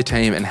book in with the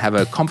team and have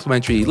a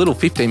complimentary little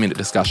 15-minute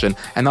discussion,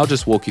 and they'll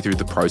just walk you through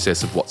the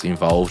process of what's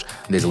involved.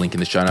 And there's a link in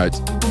the show notes.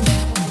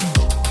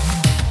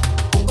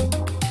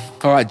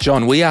 All right,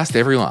 John, we asked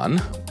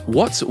everyone,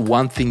 what's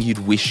one thing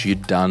you'd wish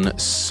you'd done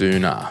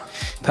sooner?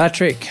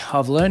 Patrick,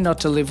 I've learned not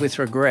to live with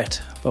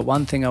regret, but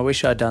one thing I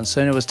wish I'd done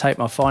sooner was take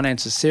my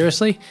finances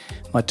seriously.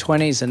 My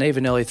 20s and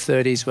even early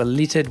 30s were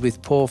littered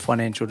with poor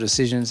financial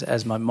decisions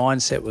as my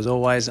mindset was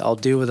always, I'll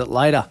deal with it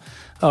later.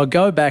 I'll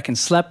go back and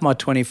slap my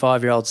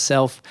 25-year-old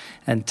self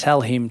and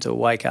tell him to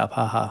wake up.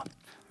 Haha.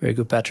 Very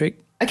good, Patrick.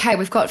 Okay,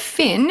 we've got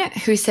Finn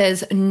who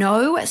says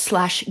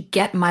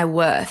no/get my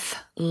worth.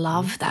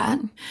 Love that.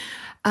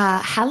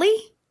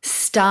 Hallie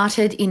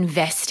started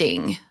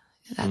investing.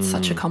 That's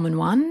such a common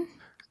one.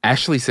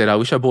 Ashley said, I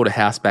wish I bought a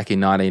house back in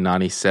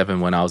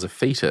 1997 when I was a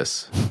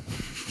fetus.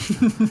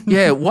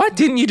 Yeah, why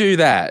didn't you do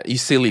that, you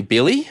silly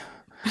Billy?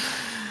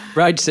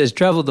 Rage says,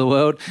 travelled the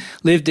world,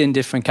 lived in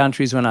different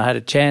countries when I had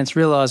a chance,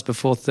 realised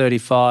before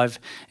 35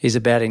 is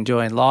about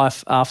enjoying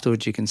life.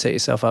 Afterwards, you can set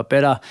yourself up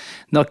better,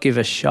 not give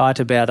a shite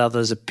about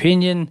others'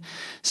 opinion,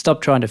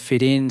 stop trying to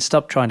fit in,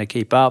 stop trying to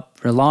keep up,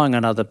 relying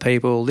on other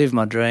people, live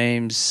my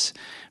dreams,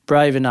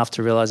 brave enough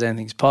to realise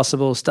anything's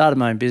possible, started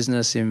my own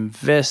business,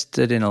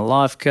 invested in a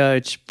life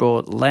coach,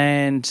 bought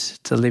land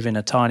to live in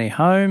a tiny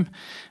home,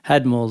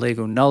 had more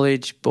legal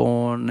knowledge,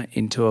 born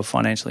into a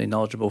financially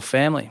knowledgeable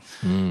family.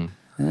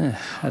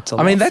 That's a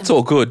lot. I mean, that's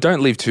all good.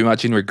 Don't live too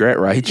much in regret,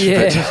 Rach.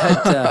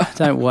 Yeah,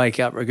 don't wake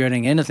up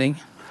regretting anything.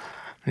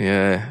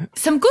 Yeah.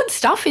 Some good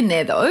stuff in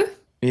there, though.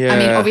 Yeah. I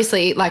mean,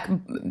 obviously, like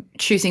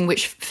choosing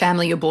which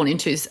family you're born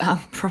into is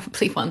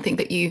probably one thing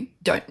that you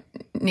don't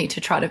need to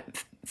try to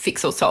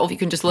fix or solve. You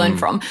can just learn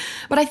from.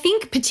 But I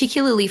think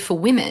particularly for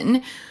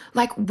women,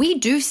 like we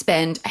do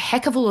spend a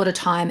heck of a lot of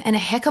time and a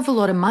heck of a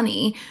lot of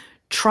money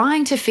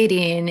trying to fit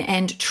in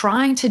and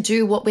trying to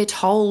do what we're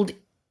told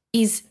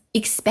is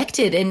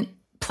expected and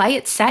play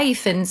it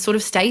safe and sort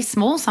of stay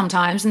small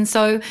sometimes. And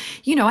so,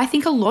 you know, I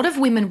think a lot of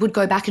women would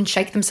go back and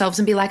shake themselves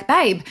and be like,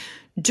 babe,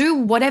 do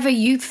whatever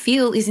you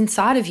feel is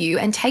inside of you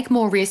and take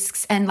more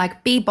risks and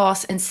like be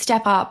boss and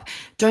step up,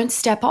 don't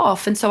step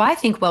off. And so I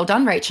think well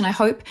done, Rach, and I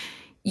hope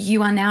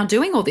you are now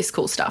doing all this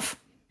cool stuff.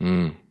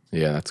 Yeah,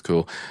 that's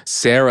cool.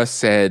 Sarah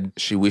said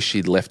she wished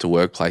she'd left a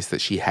workplace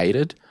that she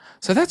hated.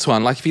 So that's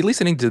one, like if you're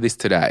listening to this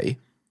today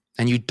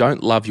and you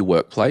don't love your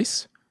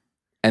workplace,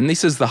 And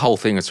this is the whole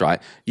thing, it's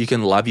right. You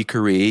can love your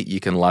career, you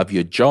can love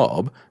your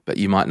job, but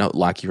you might not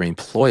like your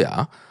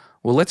employer.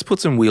 Well, let's put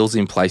some wheels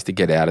in place to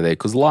get out of there,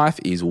 because life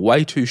is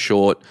way too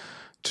short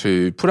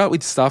to put up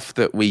with stuff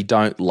that we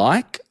don't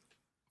like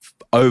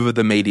over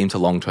the medium to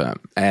long term.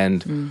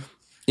 And,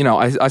 you know,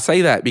 I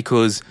say that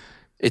because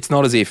it's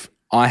not as if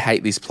I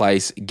hate this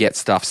place, get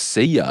stuff,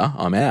 see ya,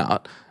 I'm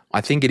out.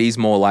 I think it is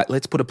more like,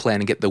 let's put a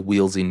plan and get the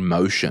wheels in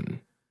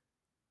motion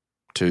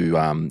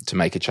to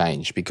make a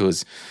change,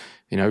 because,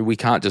 you know, we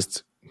can't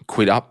just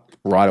quit up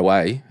right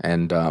away.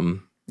 And,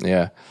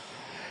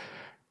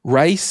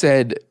 Ray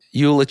said,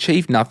 you'll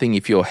achieve nothing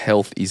if your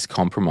health is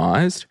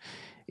compromised.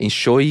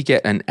 Ensure you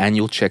get an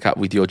annual checkup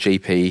with your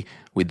GP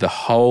with the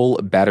whole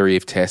battery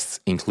of tests,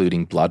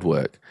 including blood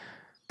work.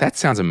 That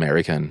sounds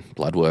American,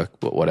 blood work,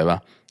 but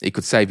whatever. It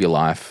could save your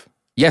life.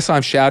 Yes,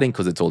 I'm shouting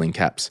because it's all in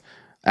caps.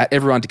 At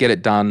everyone to get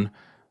it done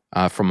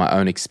from my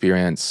own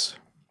experience.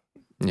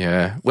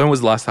 Yeah. When was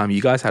the last time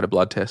you guys had a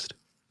blood test?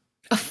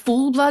 A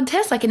full blood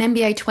test, like an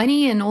MBA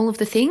 20 and all of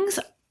the things?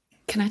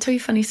 Can I tell you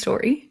a funny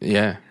story?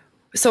 Yeah.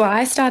 So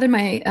I started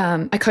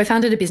I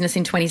co-founded a business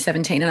in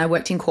 2017 and I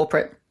worked in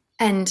corporate.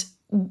 And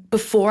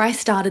before I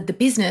started the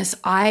business,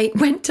 I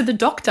went to the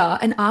doctor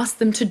and asked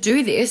them to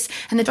do this.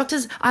 And the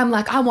doctor's, I'm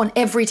like, I want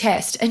every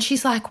test. And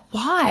she's like,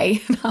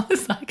 why? And I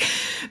was like,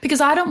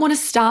 because I don't want to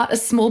start a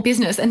small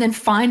business and then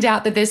find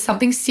out that there's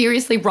something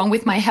seriously wrong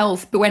with my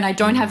health, but when I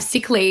don't have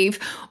sick leave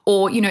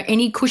or, you know,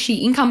 any cushy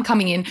income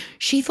coming in.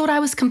 She thought I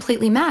was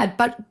completely mad.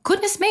 But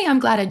goodness me, I'm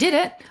glad I did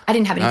it. I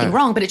didn't have anything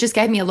wrong, but it just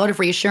gave me a lot of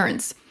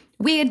reassurance.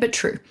 Weird, but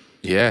true.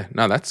 Yeah,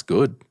 no, that's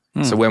good.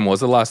 So when was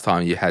the last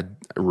time you had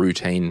a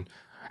routine?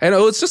 And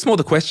it's just more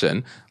the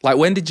question, like,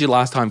 when did you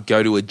last time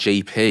go to a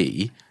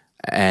GP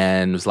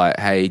and was like,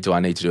 hey, do I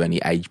need to do any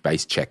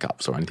age-based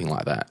checkups or anything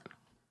like that?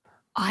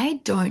 I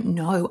don't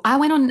know. I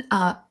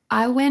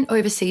went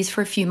overseas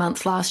for a few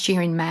months last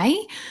year in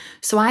May.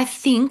 So I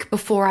think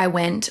before I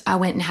went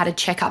and had a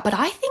checkup. But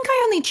I think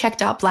I only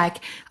checked up,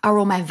 like, are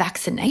all my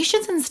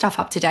vaccinations and stuff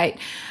up to date?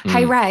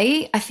 Hey,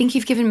 Ray, I think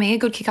you've given me a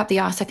good kick up the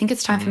arse. I think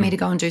it's time for me to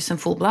go and do some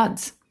full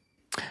bloods.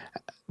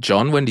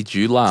 John, when did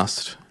you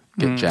last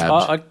get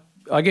jabbed?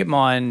 I get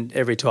mine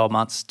every 12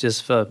 months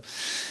just for, I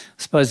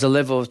suppose, the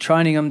level of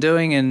training I'm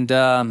doing and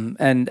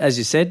as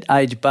you said,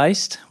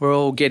 age-based. We're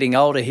all getting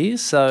older here,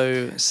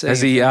 so...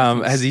 Has he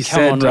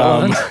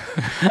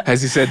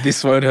said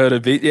this won't hurt a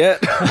bit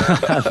yet?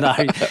 No,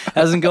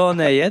 hasn't gone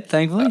there yet,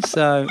 thankfully,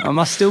 so I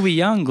must still be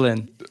young,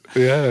 Glenn.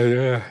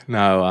 Yeah.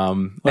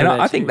 No, and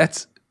I think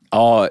that's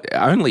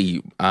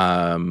only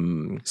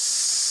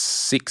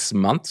 6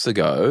 months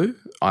ago,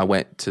 I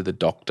went to the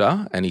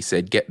doctor and he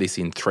said, get this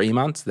in 3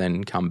 months,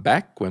 then come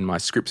back when my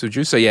scripts were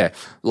due. So, yeah,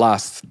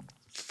 last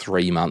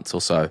 3 months or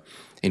so.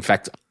 In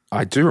fact,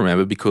 I do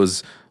remember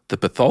because the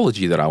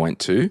pathology that I went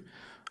to,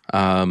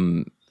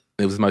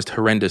 it was the most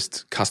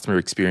horrendous customer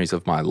experience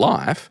of my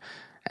life.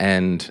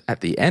 And at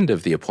the end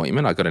of the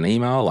appointment, I got an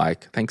email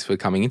like, thanks for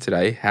coming in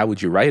today. How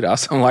would you rate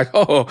us? I'm like,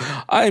 oh,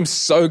 I am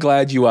so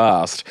glad you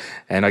asked.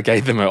 And I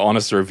gave them an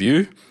honest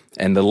review.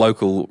 And the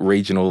local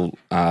regional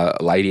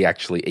lady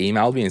actually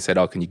emailed me and said,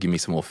 oh, can you give me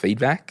some more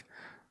feedback?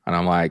 And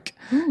I'm like,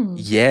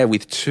 yeah,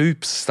 with 2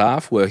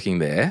 staff working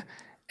there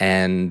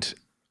and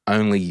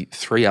only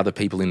 3 other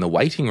people in the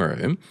waiting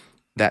room,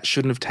 that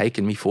shouldn't have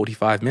taken me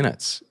 45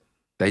 minutes.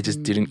 They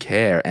just didn't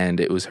care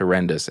and it was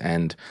horrendous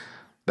and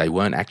they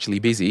weren't actually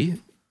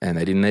busy and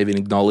they didn't even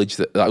acknowledge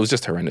that. It was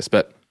just horrendous.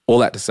 But all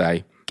that to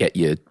say, get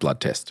your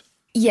blood test.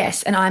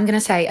 Yes, and I'm going to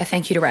say a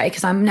thank you to Ray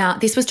because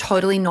this was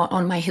totally not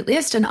on my hit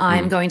list and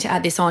I'm going to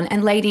add this on.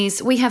 And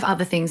ladies, we have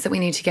other things that we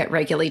need to get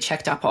regularly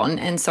checked up on.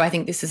 And so I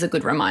think this is a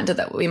good reminder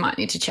that we might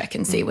need to check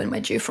and see when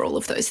we're due for all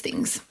of those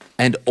things.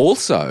 And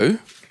also,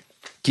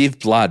 give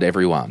blood,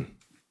 everyone.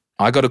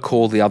 I got a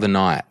call the other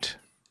night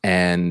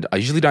and I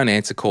usually don't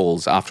answer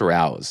calls after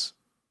hours.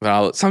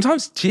 But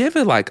sometimes, do you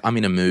ever I'm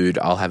in a mood,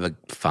 I'll have a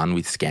fun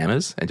with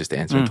scammers and just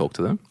answer and talk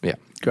to them? Yeah.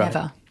 Great.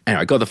 Never.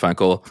 Anyway, I got the phone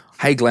call.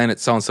 Hey, Glenn,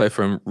 it's so-and-so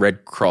from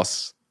Red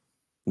Cross.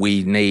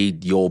 We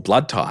need your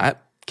blood type.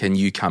 Can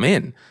you come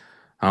in?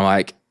 I'm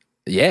like,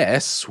 yeah,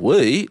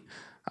 sweet.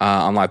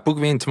 I'm like, book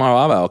me in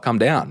tomorrow, I'll come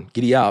down.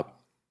 Giddy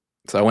up.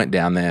 So I went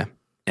down there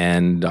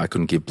and I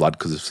couldn't give blood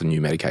because of some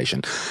new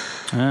medication.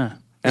 Was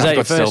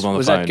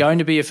that going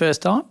to be your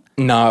first time?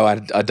 No,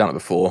 I'd done it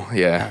before,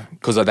 yeah,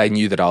 because they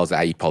knew that I was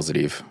A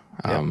positive.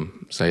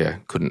 So, yeah,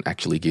 couldn't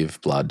actually give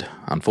blood,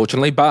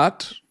 unfortunately,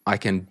 but I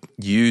can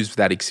use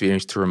that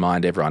experience to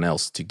remind everyone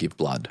else to give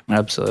blood.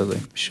 Absolutely.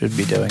 Should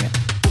be doing it.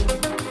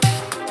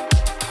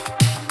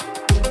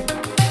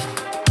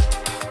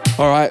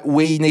 All right,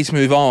 we need to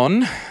move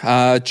on.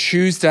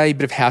 Tuesday,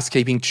 bit of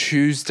housekeeping,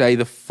 Tuesday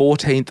the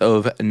 14th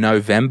of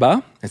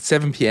November at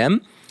 7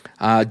 p.m.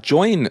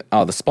 Join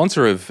the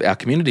sponsor of our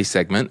community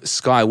segment,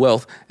 Sky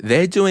Wealth.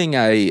 They're doing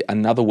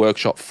another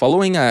workshop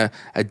following a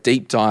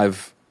deep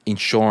dive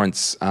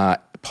insurance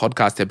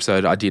podcast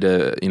episode I did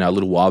a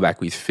little while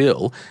back with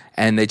Phil,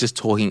 and they're just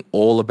talking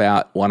all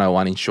about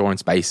 101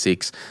 insurance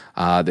basics.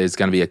 There's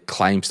going to be a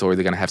claim story.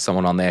 They're going to have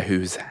someone on there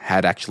who's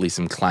had actually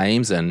some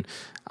claims and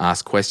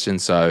ask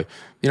questions. So,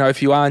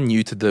 if you are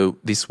new to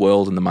this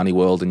world and the money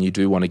world and you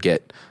do want to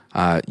get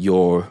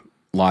your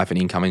life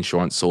and income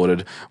insurance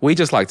sorted, we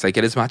just like to say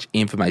get as much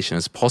information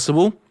as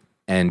possible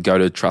and go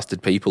to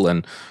trusted people.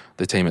 And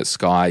the team at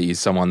Sky is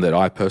someone that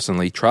I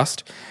personally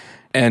trust.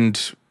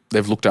 And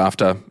they've looked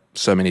after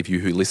so many of you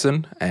who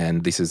listen,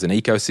 and this is an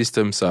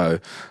ecosystem, so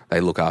they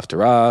look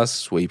after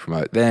us, we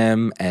promote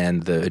them,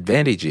 and the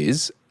advantage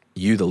is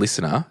you, the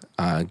listener,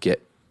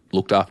 get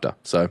looked after.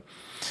 So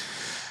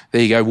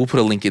there you go. We'll put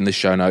a link in the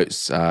show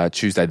notes,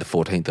 Tuesday the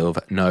 14th of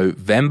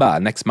November,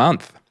 next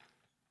month.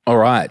 All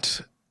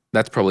right,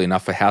 that's probably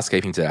enough for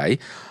housekeeping today.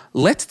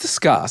 Let's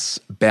discuss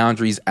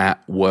boundaries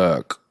at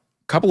work.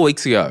 A couple of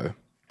weeks ago,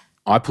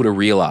 I put a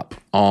reel up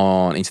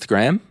on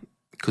Instagram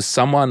because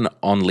someone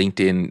on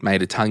LinkedIn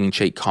made a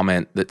tongue-in-cheek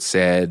comment that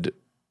said,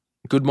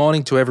 "Good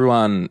morning to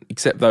everyone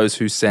except those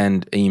who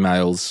send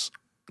emails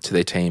to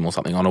their team or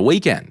something on a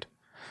weekend."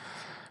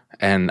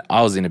 And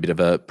I was in a bit of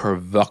a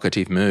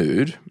provocative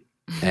mood,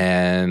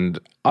 and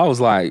I was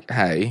like,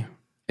 hey,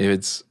 if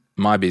it's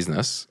my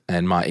business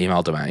and my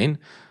email domain,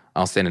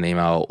 I'll send an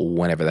email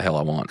whenever the hell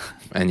I want.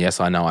 And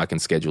yes, I know I can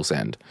schedule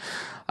send.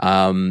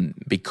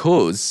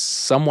 Because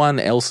someone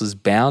else's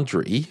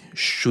boundary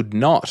should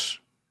not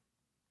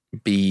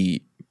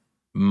be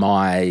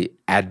my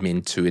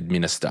admin to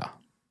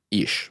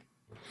administer-ish.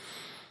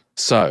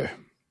 So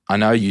I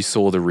know you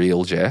saw the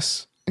reel,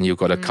 Jess, and you've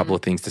got a couple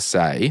of things to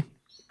say.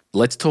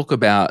 Let's talk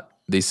about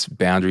this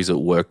boundaries at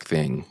work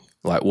thing.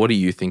 Like, what do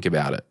you think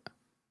about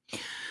it?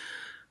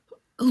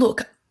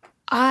 Look,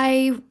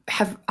 I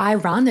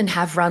run and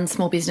have run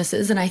small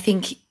businesses, and I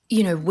think,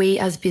 we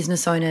as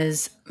business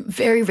owners,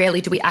 very rarely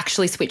do we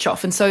actually switch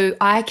off. And so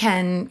I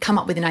can come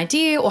up with an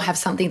idea or have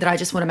something that I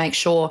just want to make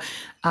sure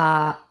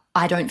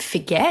I don't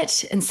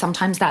forget. And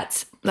sometimes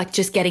that's like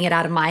just getting it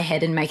out of my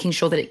head and making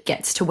sure that it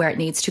gets to where it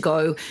needs to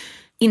go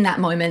in that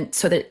moment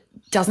so that it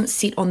doesn't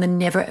sit on the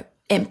never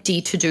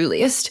empty to-do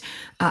list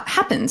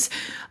happens.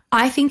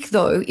 I think,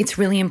 though, it's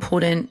really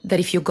important that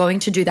if you're going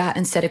to do that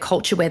and set a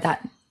culture where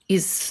that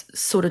is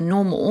sort of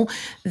normal,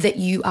 that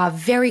you are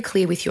very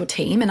clear with your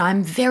team, and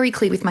I'm very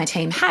clear with my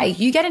team. Hey,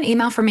 you get an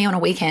email from me on a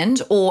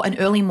weekend or an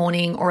early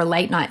morning or a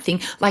late night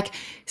thing, like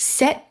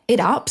set it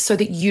up so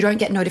that you don't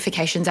get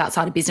notifications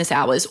outside of business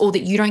hours or that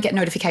you don't get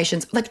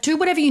notifications. Like, do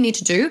whatever you need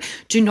to do.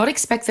 Do not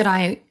expect that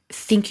I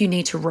think you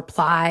need to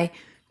reply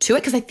to it,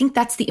 because I think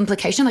that's the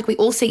implication. Like, we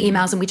all see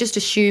emails and we just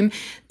assume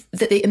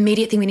that the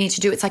immediate thing we need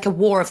to do, it's like a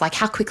war of like,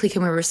 how quickly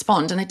can we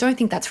respond? And I don't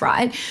think that's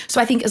right. So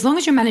I think as long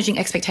as you're managing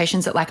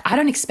expectations that like, I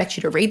don't expect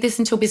you to read this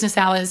until business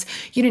hours,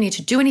 you don't need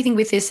to do anything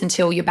with this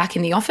until you're back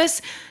in the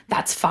office,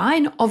 that's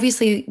fine.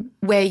 Obviously,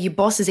 where your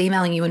boss is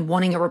emailing you and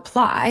wanting a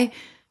reply,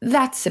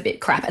 that's a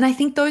bit crap. And I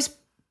think those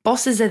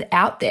bosses are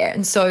out there.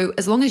 And so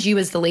as long as you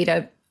as the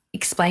leader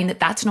explain that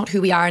that's not who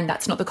we are and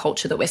that's not the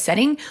culture that we're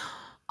setting,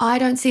 I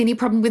don't see any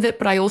problem with it,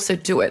 but I also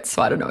do it.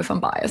 So I don't know if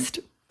I'm biased.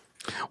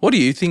 What do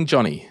you think,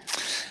 Johnny?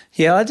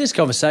 Yeah, I had this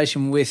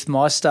conversation with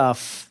my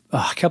staff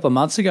a couple of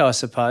months ago, I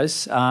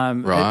suppose.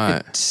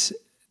 Right. It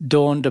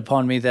dawned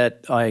upon me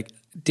that I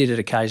did it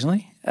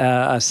occasionally.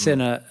 I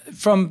sent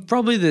from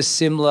probably the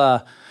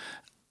similar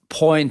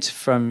point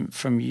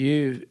from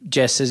you,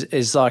 Jess,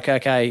 is like,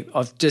 okay,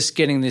 I'm just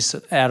getting this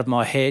out of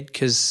my head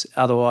because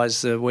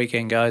otherwise the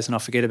weekend goes and I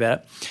forget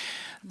about it.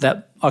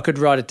 That I could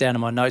write it down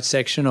in my notes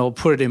section or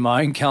put it in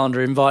my own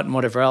calendar invite and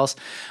whatever else.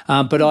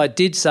 But I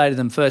did say to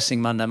them first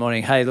thing Monday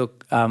morning, hey,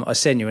 look, I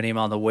sent you an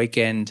email on the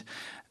weekend.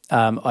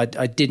 I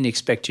didn't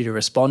expect you to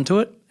respond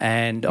to it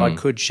and I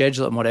could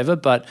schedule it and whatever,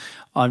 but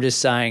I'm just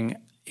saying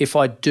if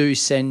I do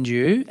send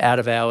you out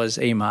of hours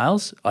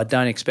emails, I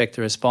don't expect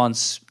a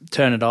response,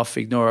 turn it off,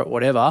 ignore it,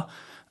 whatever.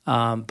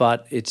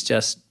 But it's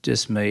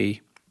just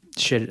me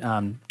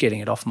getting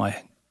it off my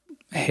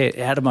head,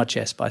 out of my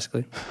chest,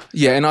 basically.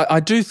 Yeah, and I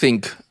do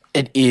think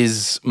it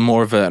is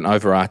more of an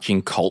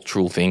overarching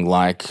cultural thing.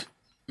 Like,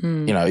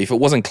 if it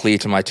wasn't clear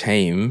to my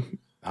team,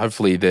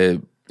 hopefully they're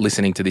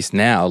listening to this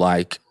now,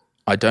 like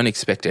I don't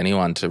expect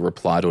anyone to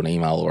reply to an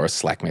email or a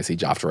Slack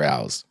message after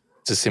hours.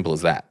 It's as simple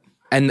as that.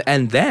 And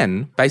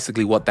then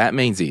basically what that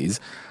means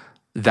is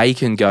they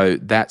can go,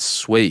 that's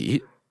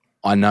sweet.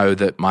 I know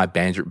that my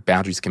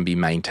boundaries can be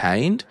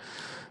maintained,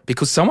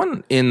 because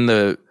someone in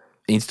the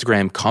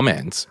Instagram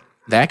comments,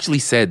 they actually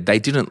said they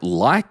didn't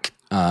like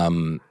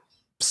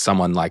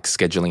someone like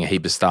scheduling a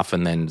heap of stuff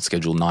and then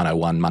schedule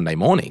 9:01 Monday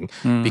morning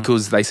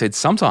because they said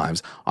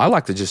sometimes I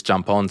like to just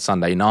jump on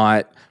Sunday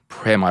night,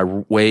 prepare my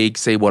week,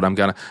 see what I'm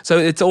going to. So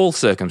it's all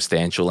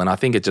circumstantial, and I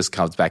think it just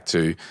comes back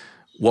to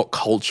what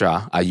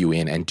culture are you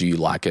in and do you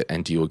like it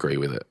and do you agree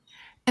with it?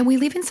 And we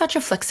live in such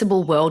a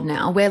flexible world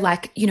now where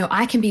like,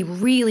 I can be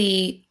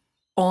really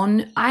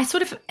I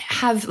sort of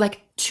have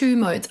like two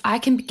modes. I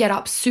can get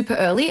up super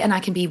early and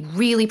I can be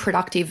really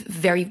productive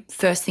very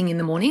first thing in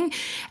the morning.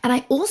 And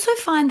I also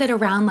find that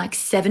around like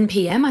 7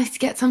 p.m. I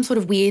get some sort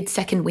of weird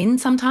second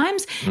wind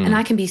sometimes and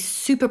I can be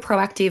super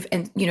proactive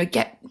and,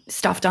 get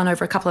stuff done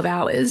over a couple of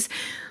hours.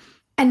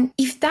 And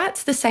if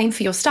that's the same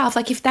for your staff,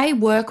 like if they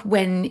work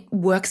when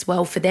works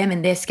well for them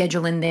and their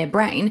schedule and their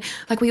brain,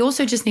 like we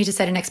also just need to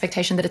set an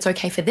expectation that it's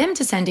okay for them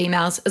to send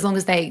emails as long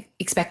as they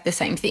expect the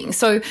same thing.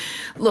 So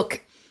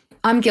look,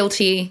 I'm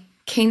guilty,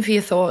 keen for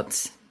your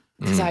thoughts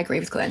because I agree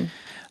with Glenn.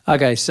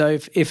 Okay, so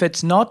if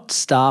it's not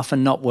staff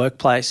and not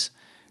workplace,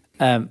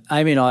 Amy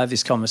and I have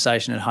this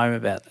conversation at home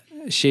about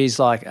it. She's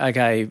like,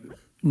 okay,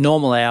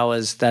 normal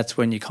hours, that's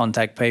when you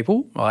contact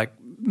people, like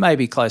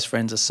maybe close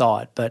friends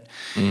aside, but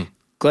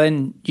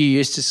Glenn, you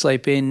used to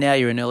sleep in, now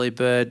you're an early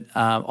bird.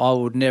 I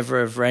would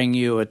never have rang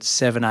you at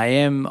 7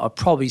 a.m. I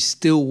probably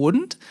still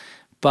wouldn't,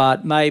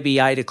 but maybe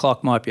 8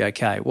 o'clock might be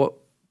okay.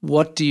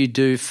 What do you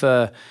do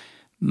for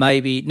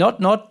maybe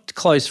not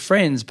close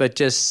friends, but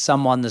just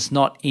someone that's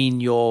not in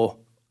your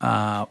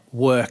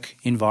work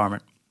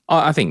environment?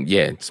 I think,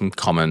 some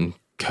common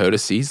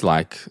courtesies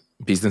like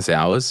business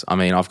hours. I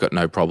mean, I've got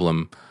no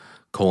problem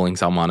calling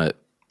someone at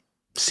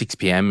 6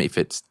 p.m. if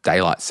it's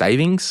daylight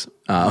savings.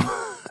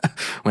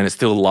 When it's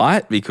still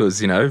light because,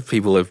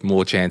 people have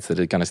more chance that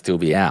are going to still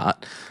be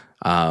out.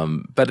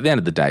 But at the end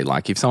of the day,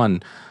 like if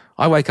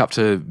I wake up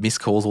to missed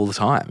calls all the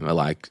time at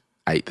like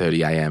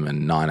 8:30 a.m.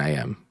 and 9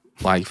 a.m.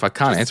 Like if I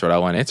can't answer it, I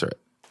won't answer it.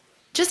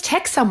 Just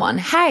text someone,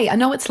 hey, I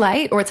know it's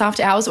late or it's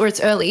after hours or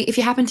it's early. If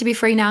you happen to be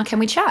free now, can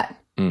we chat?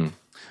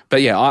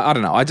 But yeah, I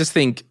don't know. I just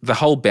think the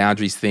whole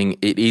boundaries thing,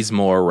 it is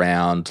more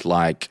around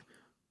like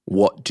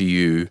what do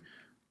you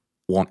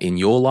want in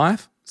your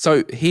life?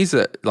 So here's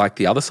the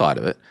other side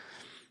of it.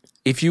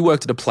 If you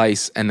worked at a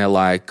place and they're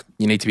like,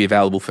 you need to be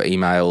available for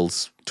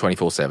emails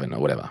 24/7 or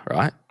whatever,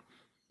 right?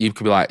 You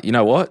could be like, you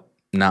know what?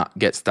 Nah,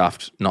 get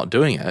stuffed, not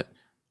doing it.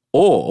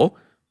 Or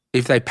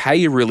if they pay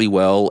you really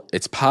well,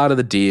 it's part of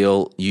the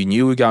deal, you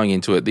knew we were going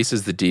into it, this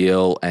is the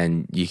deal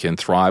and you can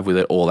thrive with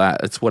it, all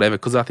that. It's whatever,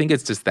 because I think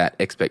it's just that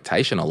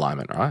expectation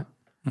alignment, right?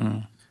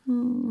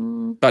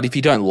 But if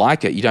you don't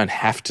like it, you don't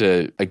have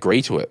to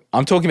agree to it.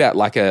 I'm talking about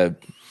like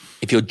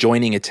if you're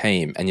joining a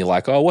team and you're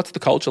like, oh, what's the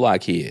culture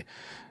like here?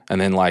 And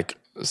then like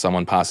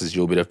someone passes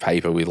you a bit of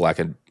paper with like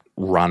a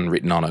run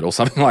written on it or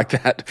something like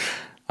that.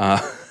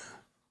 But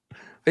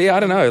yeah,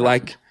 I don't know.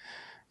 Like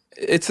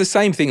it's the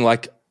same thing.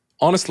 Like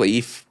honestly,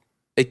 if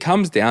it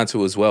comes down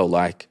to as well,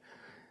 like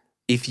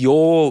if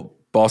your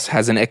boss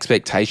has an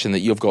expectation that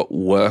you've got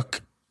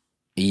work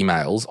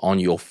emails on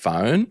your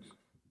phone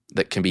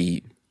that can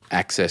be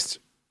accessed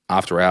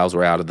after hours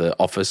or out of the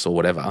office or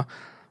whatever,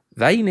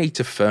 they need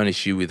to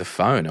furnish you with a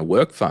phone, a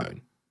work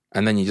phone,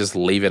 and then you just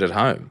leave it at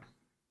home.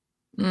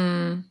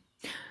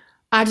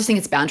 I just think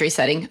it's boundary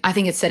setting. I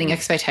think it's setting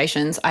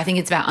expectations. I think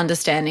it's about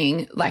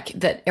understanding like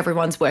that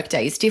everyone's work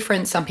day is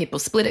different. Some people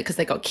split it because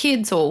they got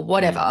kids or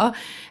whatever.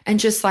 And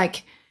just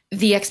like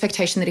the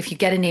expectation that if you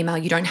get an email,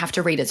 you don't have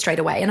to read it straight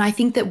away. And I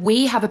think that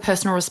we have a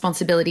personal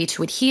responsibility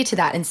to adhere to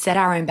that and set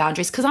our own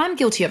boundaries because I'm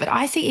guilty of it.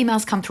 I see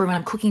emails come through when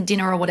I'm cooking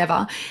dinner or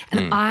whatever,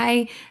 and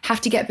I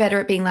have to get better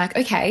at being like,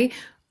 okay,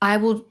 I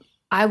will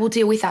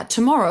deal with that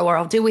tomorrow or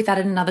I'll deal with that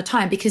at another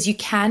time, because you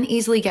can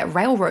easily get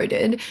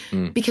railroaded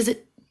because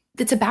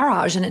it's a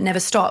barrage and it never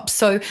stops.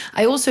 So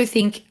I also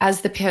think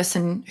as the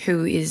person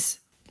who is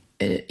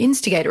an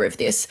instigator of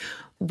this,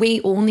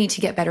 we all need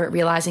to get better at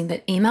realizing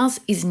that emails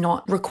is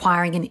not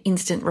requiring an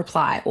instant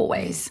reply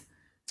always.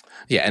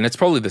 Yeah, and it's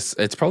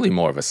probably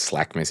more of a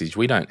Slack message.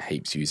 We don't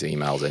heaps use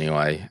emails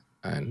anyway,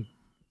 and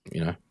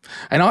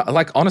and I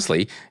like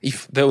honestly,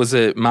 if there was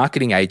a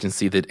marketing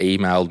agency that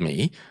emailed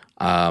me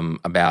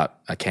about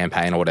a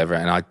campaign or whatever,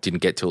 and I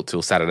didn't get to it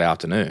till Saturday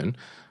afternoon,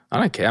 I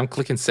don't care. I'm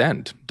clicking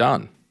send,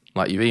 done.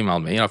 Like you've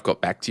emailed me and I've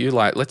got back to you.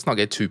 Like let's not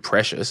get too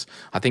precious.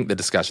 I think the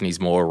discussion is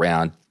more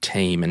around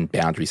team and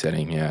boundary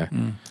setting. Yeah,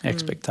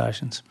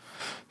 expectations.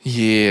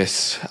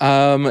 Yes.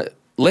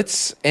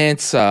 Let's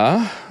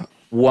answer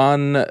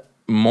one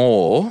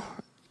more.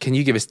 Can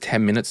you give us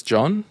 10 minutes,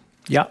 John?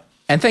 Yeah.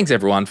 And thanks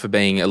everyone for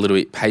being a little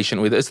bit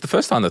patient with it. It's the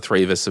first time the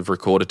three of us have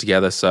recorded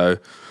together, so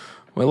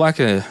we're like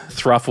a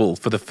thruffle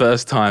for the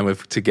first time we're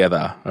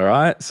together. All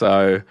right.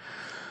 So,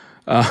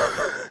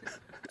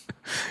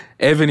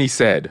 Evany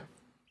said,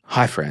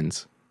 "Hi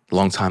friends,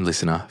 long-time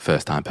listener,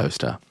 first-time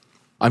poster.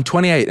 I'm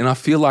 28 and I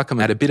feel like I'm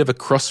at a bit of a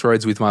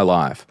crossroads with my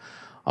life.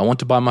 I want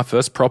to buy my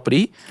first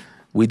property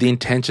with the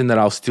intention that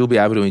I'll still be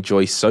able to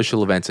enjoy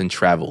social events and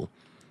travel.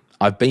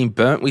 I've been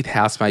burnt with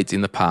housemates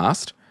in the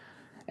past,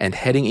 and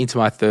heading into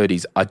my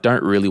 30s, I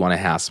don't really want a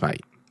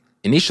housemate.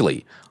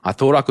 Initially, I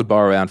thought I could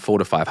borrow around $400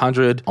 to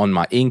 $500 on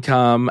my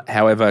income.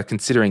 However,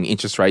 considering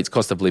interest rates,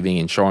 cost of living,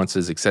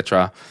 insurances,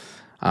 etc.,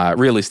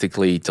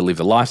 realistically, to live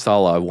the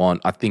lifestyle I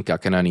want, I think I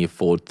can only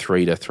afford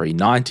 $300 to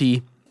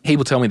 $390. He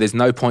will tell me there's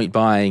no point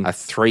buying a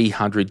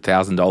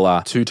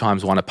 $300,000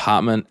 2x1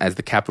 apartment as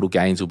the capital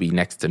gains will be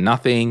next to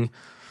nothing."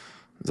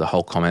 There's a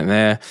whole comment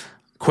there.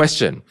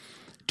 Question: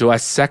 do I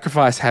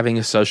sacrifice having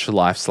a social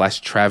life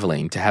 /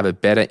 traveling to have a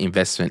better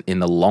investment in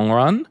the long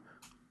run?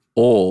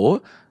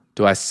 Or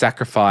do I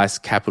sacrifice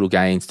capital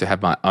gains to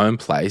have my own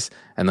place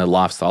and the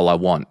lifestyle I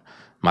want?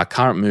 My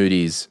current mood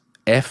is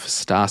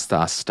F******.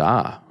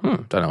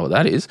 Don't know what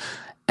that is.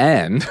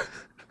 And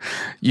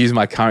use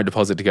my current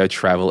deposit to go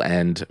travel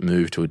and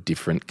move to a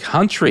different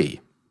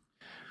country.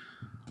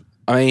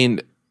 I mean,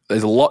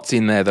 there's lots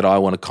in there that I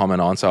want to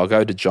comment on, so I'll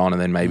go to John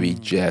and then maybe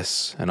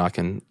Jess, and I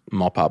can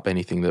mop up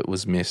anything that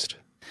was missed.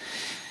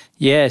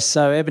 Yeah,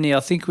 so Ebony, I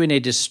think we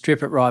need to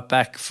strip it right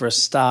back for a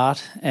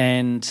start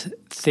and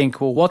think,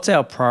 well, what's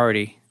our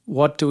priority?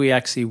 What do we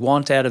actually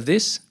want out of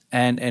this?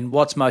 And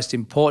what's most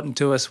important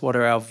to us? What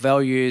are our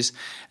values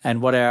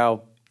and what are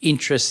our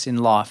interests in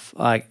life?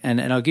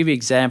 And I'll give you an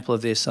example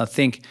of this. I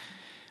think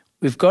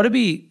we've got to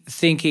be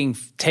thinking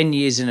 10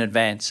 years in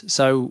advance.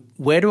 So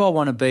where do I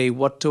want to be?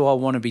 What do I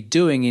want to be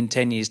doing in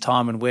 10 years'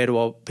 time? And where do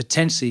I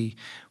potentially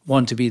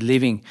want to be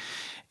living?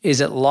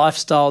 Is it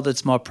lifestyle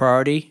that's my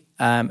priority?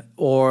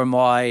 Or am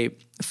I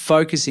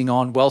focusing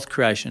on wealth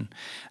creation?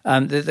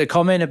 The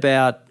comment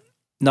about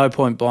no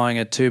point buying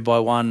a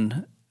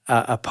 2x1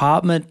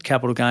 apartment,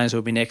 capital gains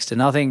will be next to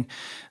nothing.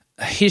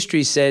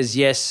 History says,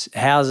 yes,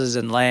 houses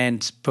and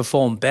land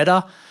perform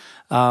better,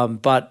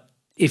 but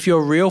if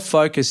your real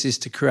focus is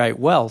to create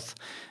wealth,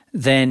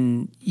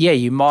 then, yeah,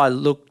 you might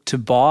look to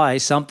buy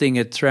something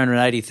at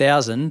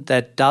 $380,000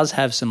 that does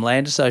have some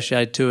land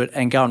associated to it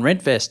and go and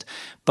rent-vest.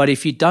 But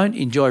if you don't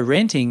enjoy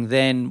renting,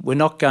 then we're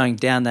not going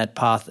down that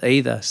path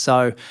either.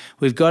 So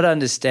we've got to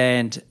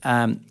understand,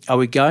 are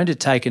we going to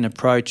take an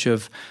approach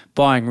of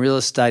buying real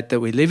estate that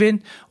we live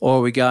in, or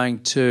are we going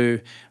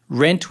to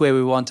rent where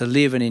we want to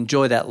live and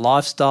enjoy that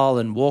lifestyle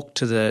and walk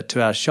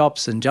to our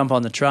shops and jump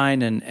on the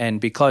train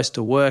and be close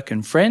to work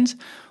and friends?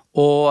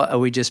 Or are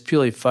we just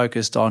purely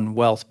focused on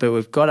wealth? But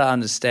we've got to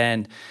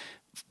understand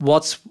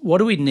what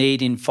do we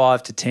need in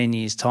 5 to 10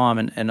 years' time.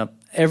 And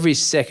every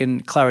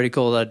second clarity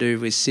call that I do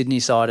with Sydney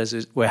siders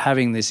is we're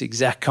having this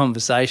exact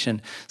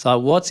conversation. So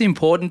what's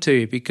important to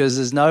you? Because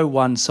there's no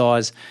one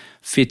size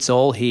fits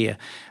all here.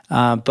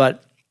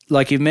 But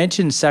like you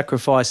mentioned,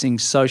 sacrificing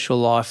social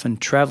life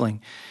and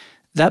travelling,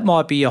 that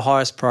might be your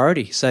highest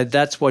priority. So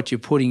that's what you're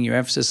putting your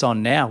emphasis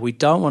on now. We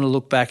don't want to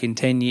look back in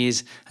 10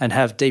 years and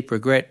have deep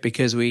regret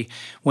because we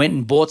went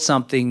and bought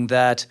something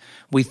that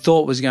we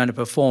thought was going to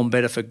perform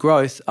better for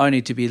growth,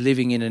 only to be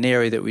living in an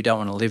area that we don't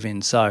want to live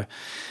in. So,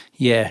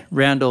 yeah,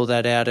 round all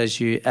that out as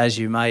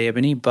you may,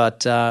 Ebony.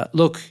 But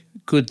look,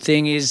 good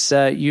thing is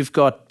you've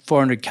got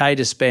 $400K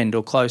to spend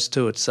or close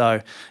to it, so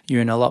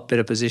you're in a lot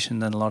better position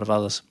than a lot of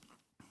others.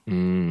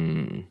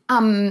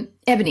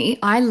 Ebony,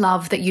 I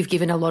love that you've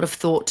given a lot of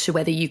thought to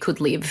whether you could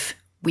live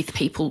with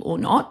people or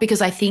not, because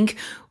I think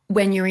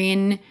when you're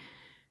in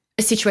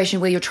a situation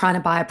where you're trying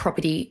to buy a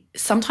property,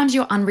 sometimes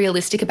you're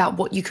unrealistic about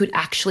what you could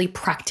actually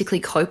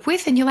practically cope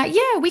with. And you're like,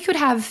 yeah, we could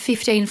have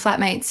 15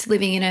 flatmates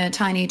living in a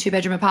tiny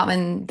 2-bedroom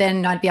apartment,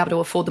 then I'd be able to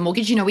afford the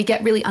mortgage. You know, we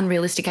get really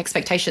unrealistic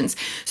expectations.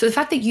 So the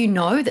fact that you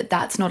know that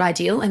that's not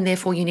ideal and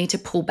therefore you need to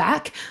pull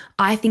back,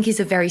 I think is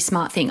a very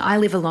smart thing. I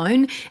live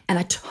alone and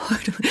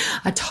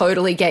I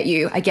totally get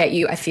you. I get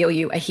you. I feel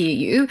you. I hear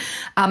you.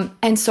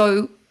 And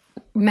so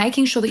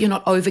making sure that you're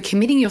not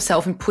overcommitting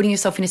yourself and putting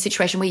yourself in a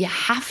situation where you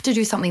have to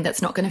do something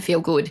that's not going to feel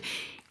good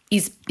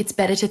it's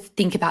better to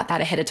think about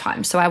that ahead of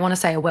time. So I want to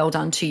say a well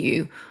done to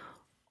you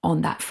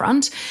on that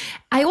front.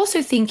 I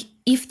also think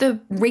if the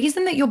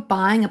reason that you're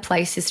buying a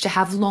place is to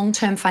have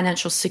long-term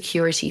financial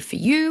security for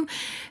you,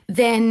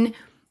 then,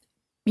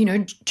 you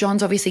know,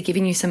 John's obviously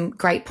giving you some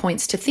great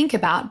points to think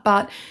about,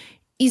 but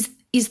is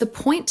the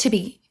point to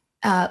be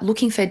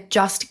looking for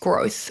just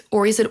growth,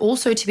 or is it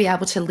also to be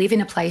able to live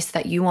in a place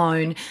that you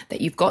own, that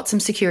you've got some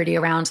security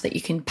around, that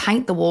you can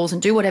paint the walls and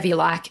do whatever you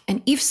like?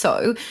 And if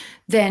so,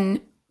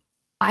 then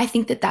I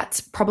think that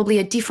that's probably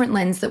a different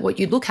lens that what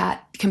you look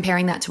at,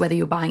 comparing that to whether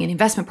you're buying an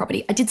investment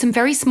property. I did some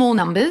very small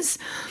numbers.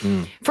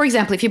 For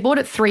example, if you bought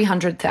at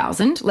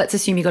 $300,000, let's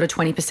assume you got a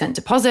 20%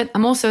 deposit.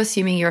 I'm also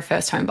assuming you're a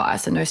first home buyer,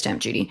 so no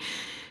stamp duty.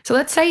 So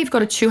let's say you've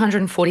got a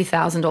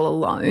 $240,000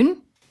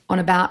 loan on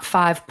about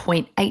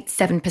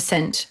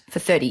 5.87% for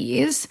 30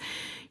 years.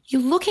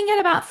 You're looking at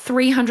about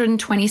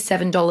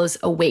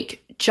 $327 a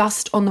week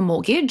just on the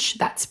mortgage.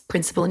 That's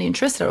principal and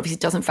interest. That obviously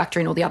doesn't factor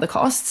in all the other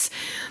costs.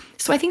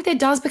 So I think there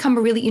does become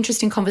a really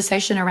interesting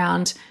conversation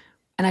around,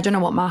 and I don't know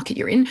what market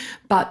you're in,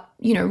 but,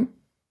 you know,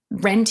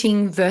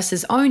 renting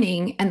versus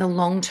owning and the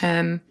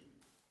long-term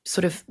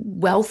sort of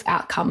wealth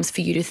outcomes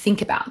for you to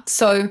think about.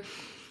 So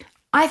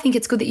I think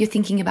it's good that you're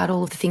thinking about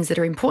all of the things that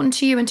are important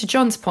to you. And to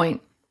John's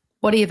point,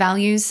 what are your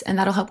values? And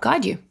that'll help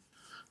guide you.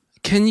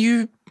 Can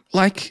you,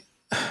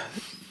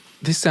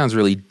 this sounds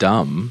really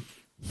dumb.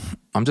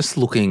 I'm just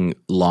looking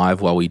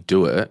live while we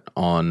do it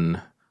on,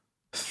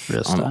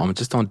 I'm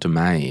just on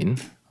Domain.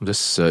 I'm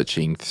just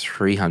searching up to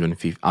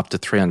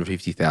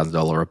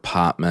 $350,000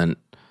 apartment.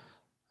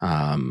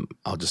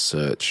 I'll just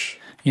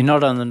search. You're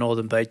not on the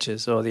northern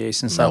beaches or the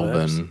eastern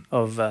suburbs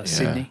of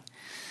Sydney.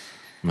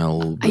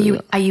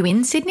 Melbourne. Are you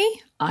in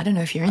Sydney? I don't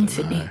know if you're in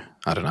Sydney.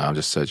 I don't know. I'm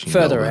just searching.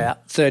 Further Melbourne.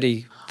 out,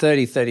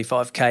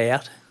 35K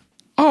out.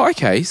 Oh,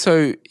 okay.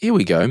 So here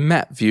we go.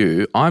 Map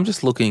view. I'm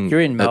just looking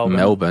You're in Melbourne. at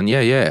Melbourne.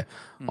 Yeah.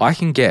 I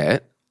can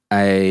get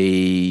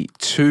a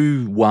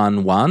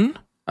 211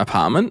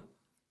 apartment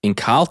in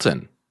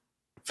Carlton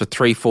for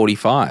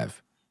 $345.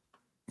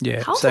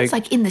 Yeah. Carlton's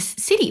like in the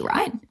city,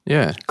 right?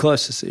 Yeah.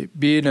 Close to see.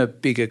 Be in a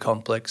bigger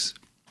complex.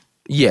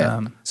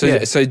 Yeah.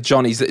 So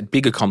John, is it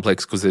bigger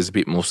complex because there's a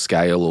bit more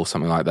scale or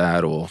something like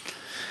that, or?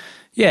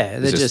 Yeah,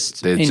 they're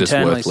just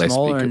internally worth less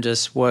smaller and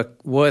just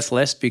worth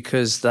less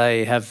because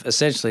they have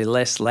essentially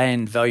less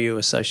land value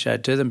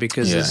associated to them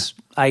because there's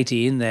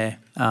 80 in there,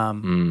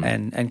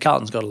 and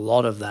Carlton's got a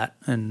lot of that,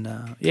 and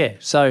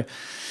so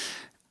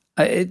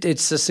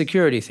it's a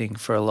security thing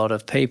for a lot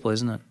of people,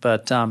 isn't it?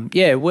 But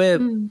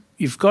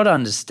you've got to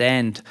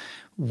understand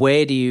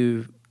where do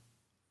you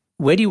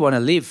want to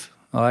live,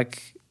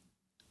 like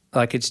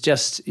it's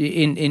just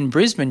in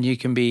Brisbane you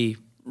can be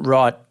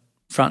right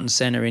front and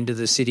centre into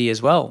the city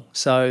as well.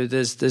 So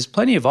there's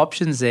plenty of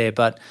options there,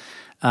 but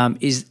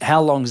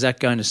how long is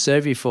that going to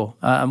serve you for?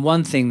 And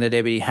one thing that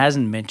Ebony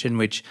hasn't mentioned,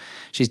 which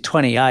she's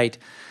 28,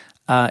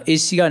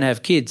 is she going to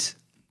have kids?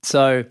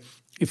 So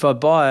if I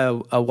buy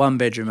a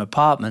one-bedroom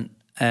apartment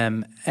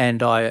and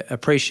I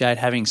appreciate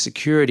having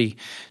security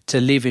to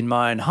live in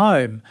my own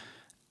home,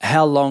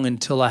 how long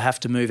until I have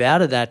to move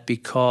out of that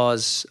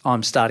because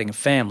I'm starting a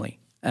family?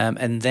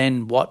 And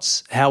then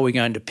how are we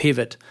going to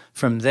pivot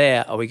from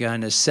there? Are we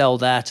going to sell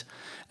that?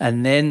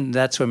 And then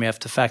that's when we have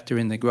to factor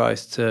in the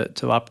growth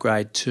to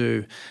upgrade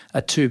to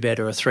a 2-bed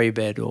or a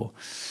 3-bed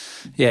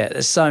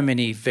there's so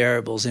many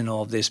variables in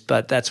all of this,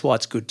 but that's why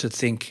it's good to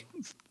think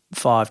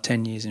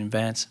 5-10 years in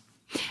advance.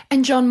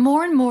 And John,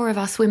 more and more of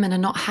us women are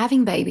not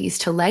having babies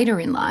till later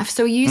in life.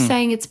 So are you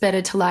saying it's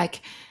better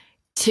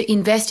to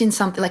invest in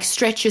something, like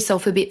stretch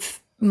yourself a bit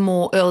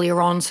more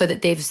earlier on so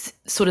that there's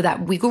sort of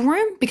that wiggle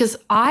room? Because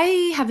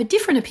I have a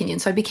different opinion,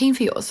 so I'd be keen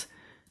for yours.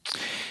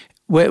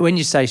 When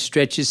you say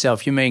stretch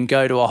yourself, you mean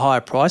go to a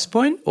higher price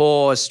point,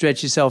 or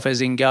stretch yourself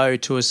as in go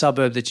to a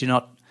suburb that you're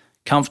not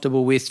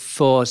comfortable with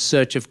for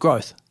search of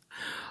growth?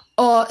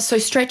 So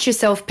stretch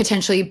yourself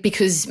potentially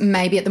because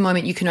maybe at the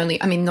moment you can only,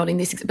 not in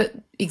this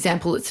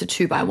example, it's a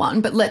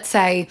 2x1, but let's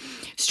say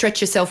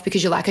stretch yourself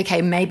because you're like,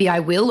 okay, maybe I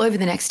will over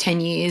the next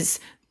 10 years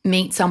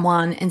meet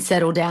someone and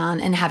settle down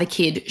and have a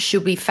kid.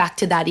 Should we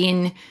factor that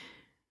in?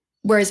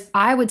 Whereas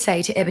I would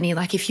say to Ebony,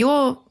 like if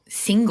you're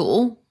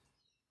single,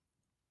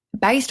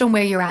 based on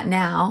where you're at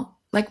now,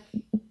 like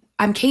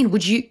I'm keen,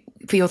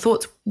 for your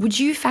thoughts, would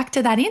you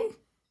factor that in?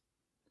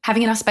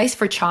 Having enough space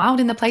for a child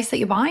in the place that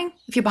you're buying,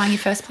 if you're buying your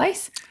first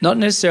place? Not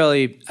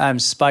necessarily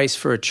space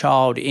for a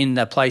child in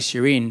the place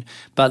you're in,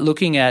 but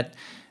looking at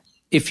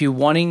if you're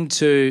wanting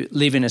to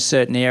live in a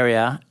certain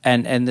area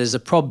and there's a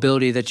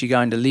probability that you're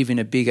going to live in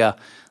a bigger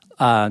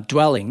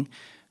dwelling,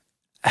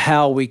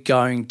 how are we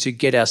going to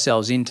get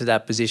ourselves into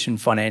that position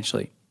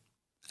financially?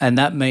 And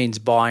that means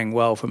buying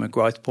well from a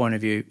growth point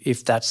of view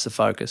if that's the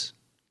focus.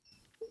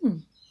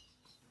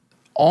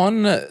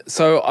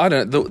 So I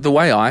don't know, the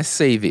way I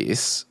see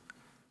this,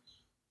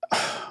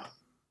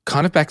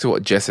 kind of back to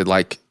what Jess said,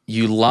 like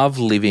you love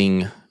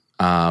living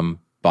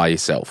by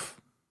yourself.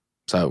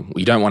 So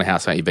you don't want a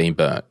housemate, you're being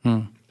burnt.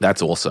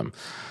 That's awesome.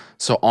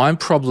 So I'm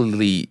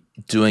probably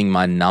doing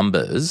my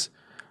numbers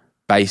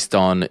based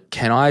on,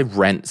 can I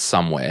rent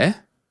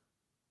somewhere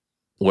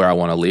where I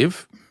want to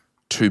live,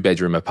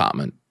 2-bedroom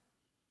apartment,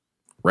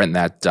 rent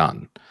that,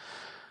 done.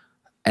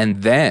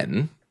 And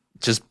then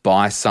just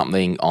buy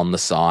something on the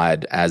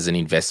side as an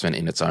investment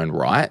in its own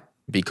right,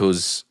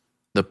 because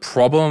the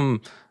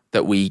problem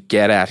that we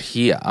get at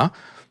here,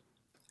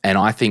 and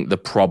I think the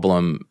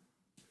problem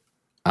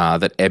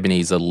that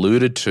Ebony's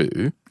alluded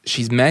to,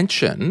 she's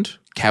mentioned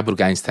capital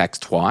gains tax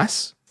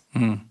twice,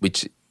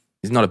 which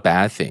is not a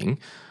bad thing,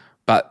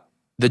 but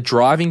the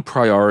driving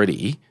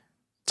priority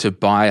to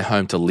buy a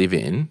home to live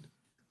in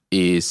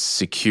is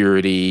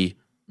security,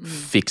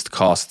 fixed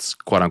costs,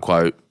 quote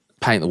unquote,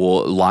 paint the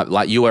wall,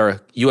 like you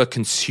are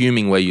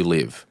consuming where you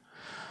live.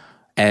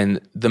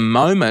 And the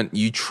moment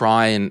you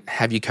try and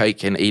have your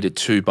cake and eat it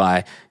too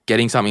by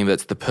getting something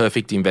that's the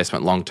perfect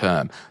investment long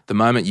term, the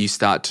moment you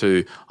start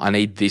to, I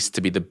need this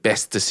to be the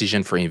best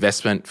decision for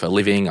investment, for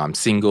living, I'm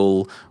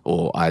single,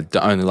 or I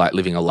only like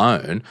living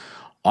alone,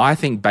 I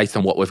think based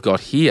on what we've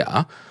got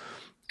here,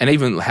 and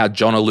even how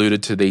John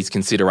alluded to these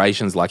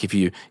considerations, like if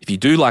you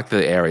do like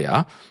the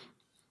area,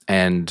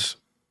 and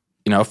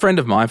a friend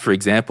of mine, for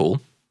example,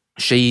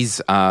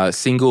 she's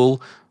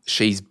single,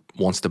 she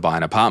wants to buy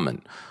an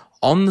apartment.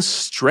 On the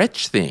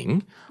stretch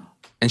thing,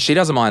 and she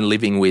doesn't mind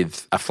living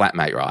with a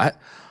flatmate, right?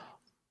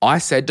 I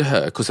said to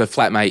her, because her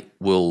flatmate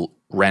will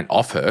rent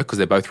off her because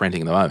they're both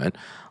renting at the moment,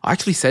 I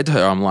actually said to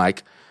her, I'm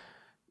like,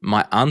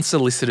 my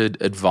unsolicited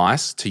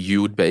advice to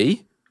you would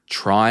be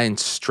try and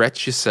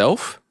stretch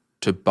yourself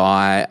to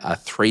buy a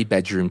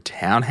 3-bedroom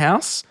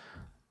townhouse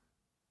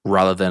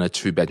rather than a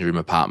 2-bedroom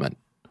apartment,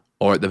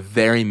 or at the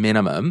very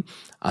minimum,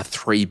 a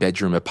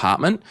 3-bedroom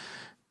apartment,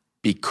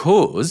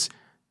 because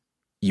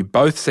you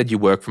both said you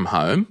work from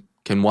home.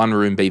 Can one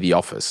room be the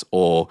office,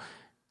 or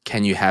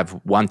can you have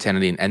one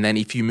tenant in? And then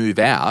if you move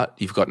out,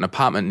 you've got an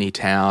apartment near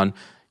town,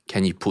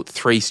 can you put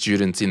 3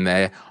 students in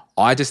there?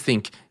 I just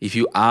think if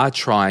you are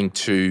trying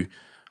to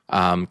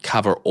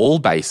cover all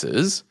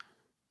bases,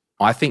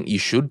 I think you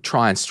should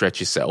try and stretch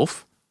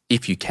yourself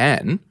if you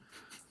can,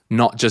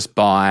 not just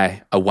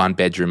buy a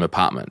one-bedroom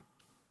apartment.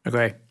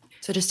 Agree.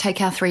 So just take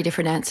our 3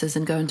 different answers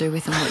and go and do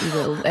with them what you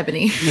will,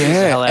 Ebony.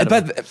 Yeah,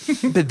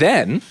 but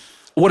then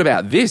what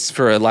about this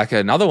for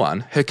another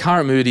one? Her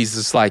current mood is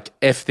just like,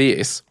 F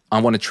this,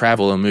 I want to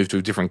travel and move to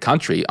a different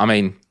country. I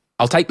mean,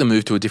 I'll take the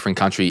move to a different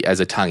country as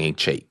a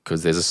tongue-in-cheek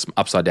because there's an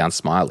upside-down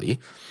smiley.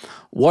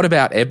 What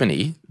about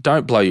Ebony?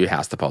 Don't blow your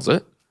house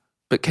deposit,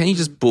 but can you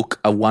just book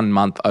a 1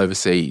 month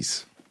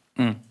overseas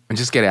and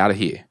just get out of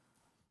here?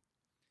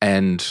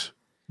 And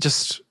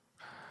just...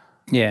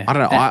 Yeah. I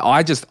don't know.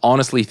 I just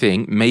honestly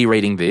think, me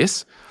reading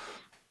this,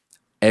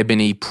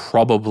 Ebony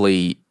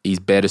probably is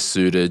better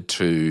suited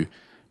to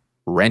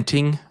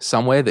renting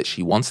somewhere that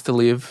she wants to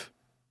live,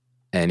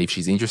 and if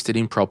she's interested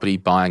in property,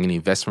 buying an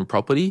investment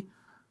property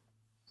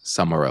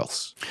somewhere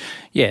else.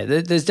 Yeah,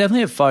 there's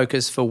definitely a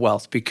focus for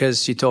wealth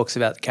because she talks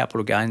about the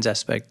capital gains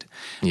aspect.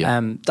 Yeah.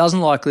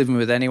 Doesn't like living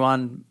with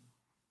anyone,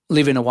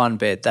 live in a one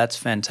bed. That's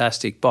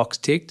fantastic. Box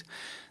ticked.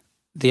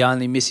 The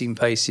only missing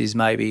piece is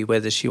maybe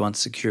whether she wants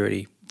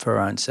security for her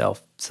own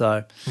self.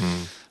 So,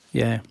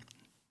 yeah,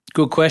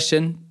 good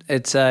question.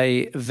 It's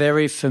a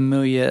very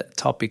familiar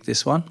topic,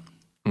 this one.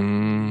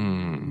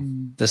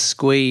 The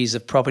squeeze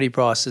of property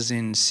prices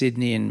in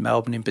Sydney and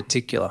Melbourne in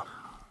particular.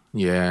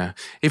 Yeah.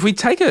 If we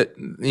take it,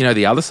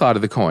 the other side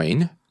of the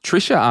coin,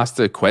 Tricia asked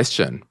a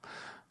question,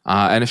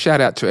 and a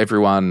shout out to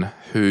everyone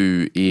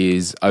who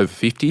is over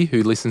 50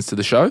 who listens to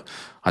the show.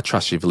 I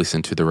trust you've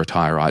listened to the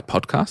Retire Right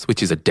podcast,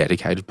 which is a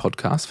dedicated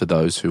podcast for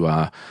those who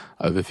are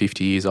over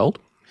 50 years old.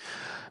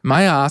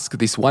 May I ask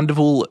this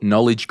wonderful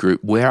knowledge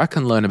group where I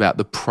can learn about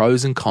the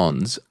pros and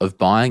cons of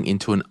buying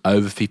into an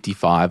over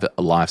 55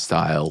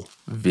 lifestyle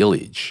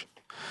village?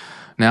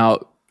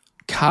 Now,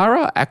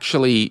 Cara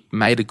actually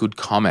made a good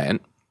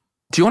comment.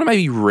 Do you want to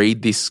maybe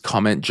read this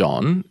comment,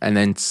 John, and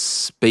then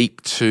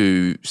speak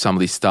to some of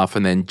this stuff?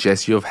 And then,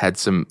 Jess, you've had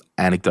some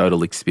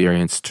anecdotal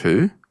experience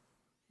too.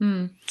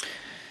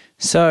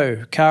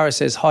 So, Cara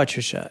says, hi,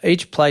 Tricia.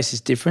 Each place is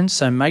different,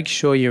 so make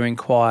sure you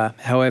inquire.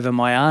 However,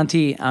 my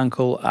auntie,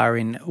 uncle are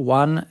in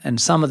one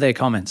and some of their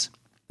comments.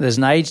 There's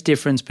an age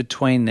difference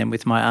between them.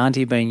 With my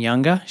auntie being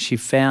younger, she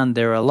found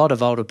there are a lot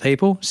of older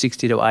people,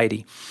 60 to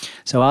 80.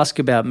 So ask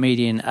about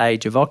median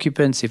age of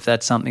occupants if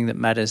that's something that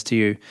matters to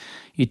you.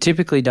 You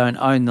typically don't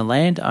own the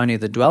land, only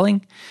the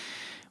dwelling.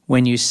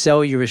 When you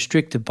sell, you're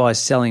restricted by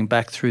selling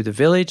back through the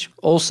village.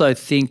 Also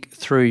think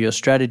through your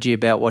strategy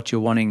about what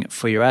you're wanting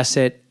for your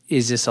asset.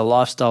 Is this a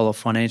lifestyle or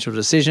financial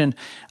decision?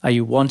 Are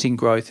you wanting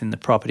growth in the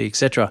property,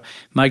 etc.?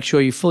 Make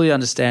sure you fully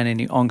understand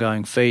any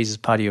ongoing fees as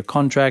part of your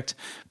contract.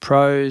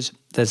 Pros,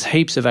 there's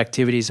heaps of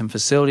activities and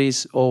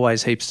facilities,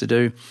 always heaps to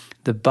do.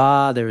 The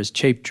bar, there is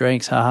cheap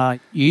drinks, haha.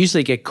 You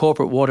usually get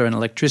corporate water and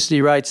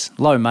electricity rates,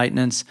 low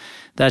maintenance.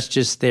 That's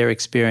just their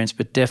experience,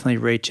 but definitely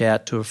reach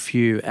out to a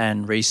few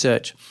and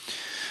research.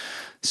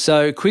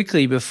 So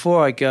quickly,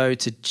 before I go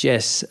to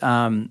Jess,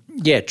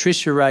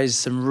 Tricia raised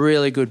some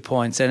really good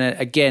points. And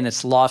again,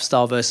 it's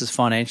lifestyle versus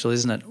financial,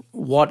 isn't it?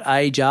 What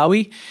age are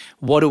we?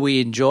 What do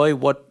we enjoy?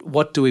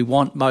 What do we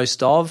want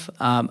most of?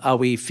 Are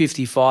we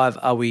 55?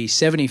 Are we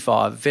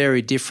 75?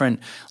 Very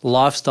different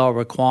lifestyle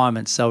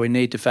requirements, so we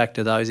need to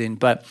factor those in.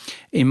 But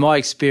in my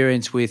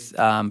experience with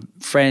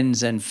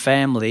friends and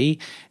family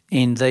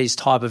in these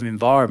type of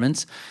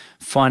environments,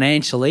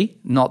 financially,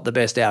 not the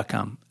best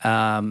outcome.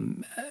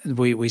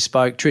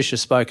 Tricia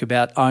spoke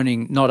about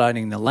not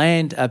owning the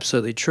land,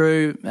 absolutely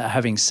true,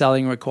 having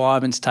selling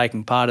requirements,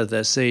 taking part of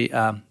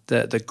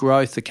the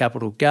growth, the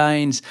capital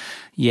gains.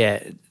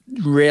 Yeah,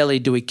 rarely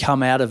do we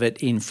come out of it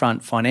in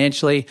front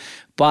financially,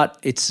 but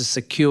it's a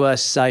secure,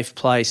 safe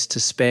place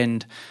to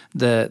spend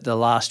the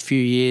last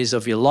few years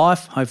of your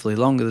life, hopefully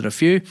longer than a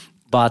few,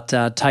 but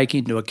take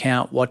into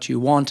account what you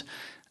want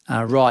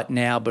right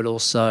now, but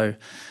also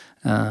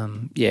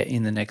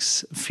in the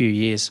next few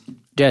years.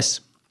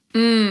 Jess?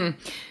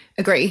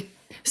 Agree.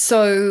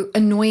 So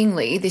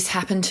annoyingly, this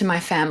happened to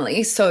my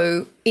family.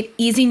 So it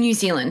is in New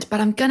Zealand, but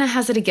I'm going to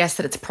hazard a guess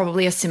that it's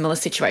probably a similar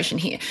situation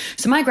here.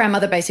 So my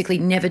grandmother basically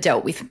never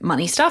dealt with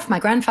money stuff. My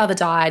grandfather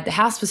died. The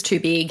house was too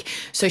big.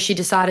 So she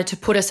decided to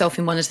put herself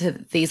in one of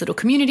these little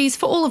communities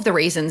for all of the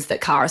reasons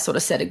that Cara sort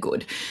of said are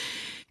good.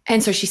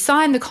 And so she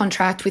signed the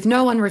contract with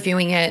no one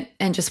reviewing it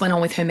and just went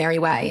on with her merry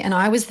way. And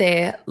I was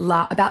there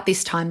about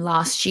this time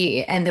last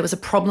year, and there was a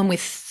problem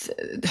with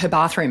her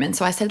bathroom. And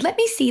so I said, let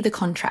me see the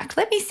contract.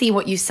 Let me see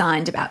what you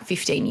signed about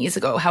 15 years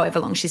ago, however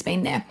long she's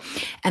been there.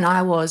 And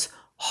I was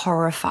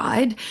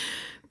horrified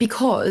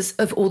because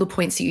of all the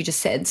points that you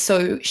just said.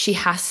 So she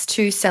has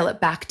to sell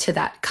it back to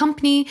that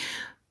company,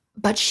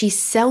 but she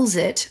sells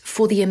it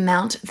for the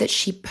amount that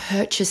she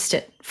purchased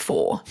it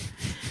for.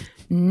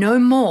 No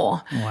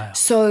more. Wow.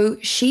 So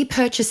she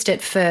purchased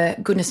it for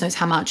goodness knows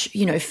how much,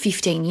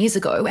 15 years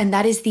ago. And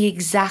that is the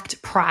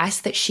exact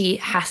price that she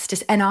has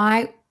to. And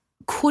I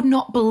could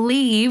not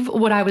believe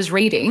what I was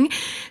reading.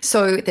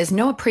 So there's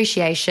no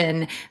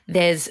appreciation.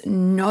 There's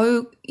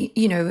no,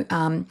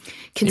 consideration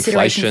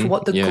Inflation, for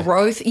what the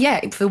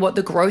growth, for what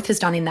the growth has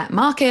done in that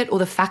market, or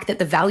the fact that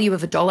the value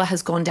of $1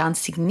 has gone down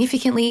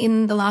significantly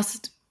in the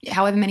last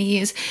however many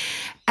years.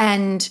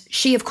 And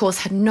she, of course,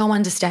 had no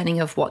understanding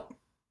of what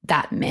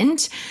that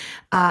meant.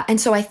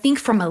 And so I think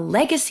from a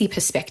legacy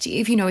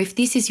perspective, you know, if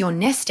this is your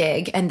nest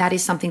egg and that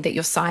is something that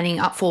you're signing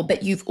up for,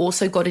 but you've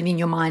also got it in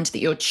your mind that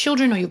your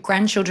children or your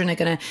grandchildren are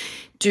going to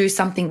do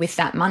something with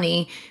that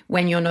money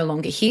when you're no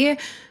longer here,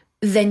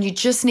 then you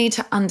just need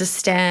to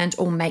understand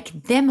or make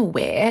them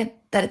aware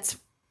that it's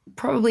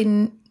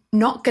probably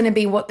not going to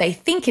be what they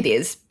think it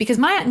is. Because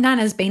my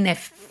Nana's been there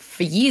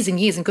for years and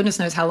years, and goodness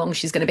knows how long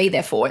she's going to be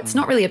there for. It's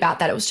not really about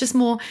that. I was just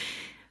more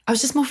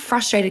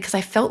frustrated because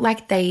I felt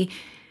like they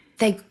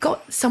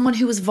got someone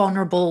who was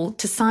vulnerable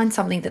to sign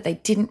something that they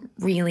didn't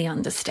really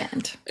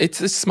understand. It's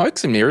a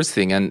smokes and mirrors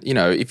thing. And, you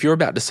know, if you're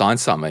about to sign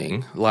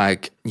something,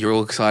 like you're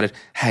all excited,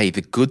 hey,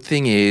 the good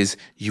thing is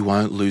you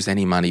won't lose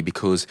any money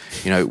because,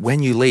 you know,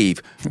 when you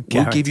leave,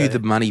 we'll give you the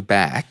money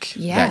back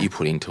that you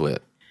put into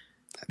it.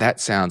 That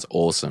sounds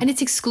awesome. And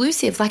it's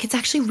exclusive. Like it's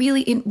actually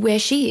really in where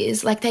she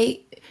is. Like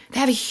they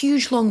have a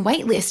huge long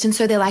wait list. And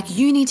so they're like,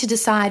 you need to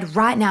decide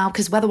right now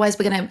because otherwise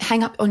we're going to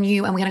hang up on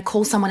you and we're going to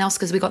call someone else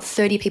because we've got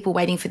 30 people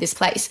waiting for this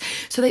place.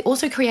 So they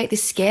also create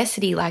this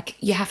scarcity, like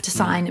you have to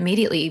sign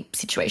immediately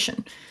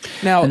situation.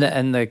 Now,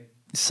 the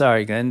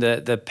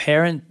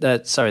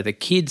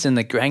kids and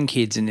the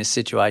grandkids in this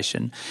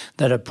situation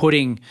that are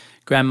putting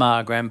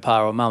grandma,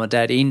 grandpa or mum or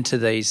dad into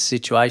these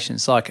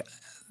situations, like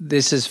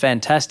this is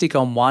fantastic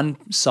on one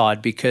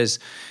side because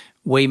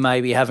we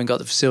maybe haven't got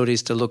the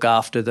facilities to look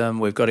after them.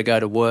 We've got to go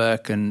to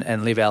work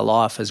and live our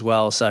life as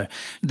well. So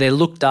they're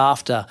looked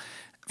after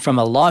from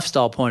a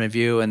lifestyle point of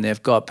view and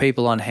they've got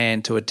people on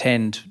hand to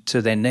attend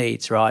to their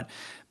needs, right?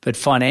 But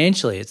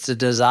financially, it's a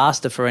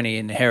disaster for any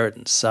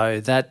inheritance.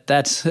 So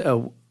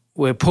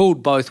we're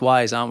pulled both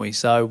ways, aren't we?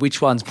 So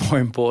which one's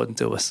more important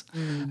to us?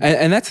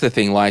 And that's the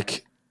thing,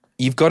 like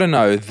you've got to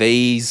know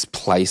these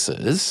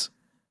places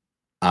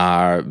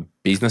are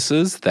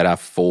businesses that are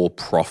for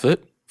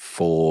profit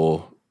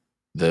for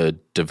the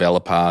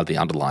developer, the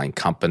underlying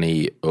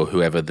company, or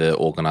whoever the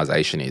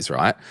organization is,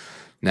 right?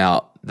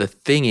 Now, the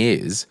thing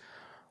is,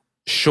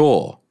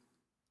 sure,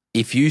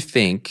 if you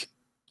think,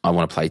 I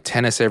want to play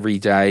tennis every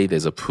day,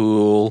 there's a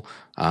pool,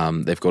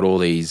 they've got all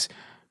these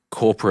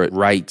corporate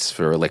rates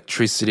for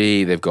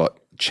electricity, they've got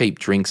cheap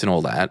drinks and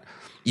all that,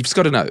 you've just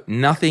got to know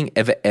nothing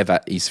ever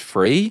is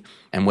free,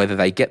 and whether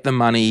they get the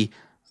money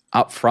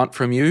up front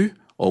from you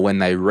or when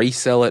they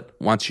resell it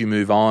once you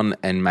move on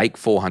and make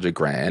 400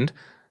 grand,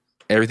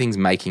 everything's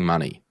making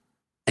money.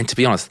 And to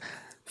be honest,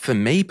 for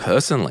me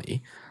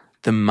personally,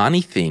 the money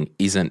thing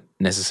isn't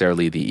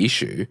necessarily the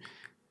issue.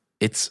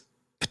 It's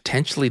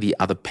potentially the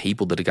other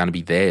people that are going to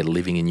be there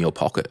living in your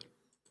pocket.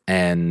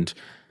 And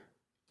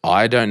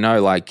I don't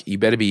know, like you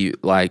better be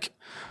like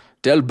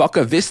Del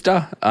Boca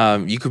Vista.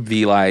 You could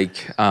be like,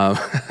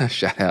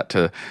 shout out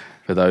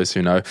for those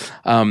who know.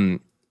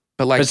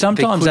 But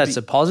sometimes that's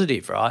a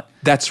positive, right?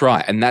 That's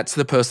right. And that's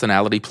the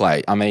personality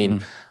play. I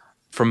mean,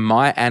 from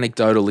my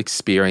anecdotal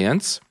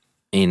experience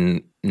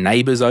in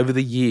neighbours over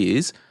the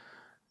years,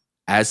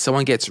 as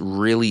someone gets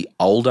really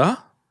older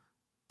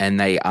and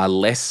they are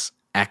less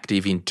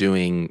active in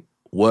doing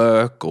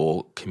work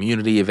or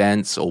community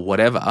events or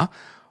whatever,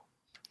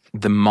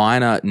 the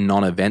minor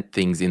non-event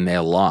things in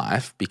their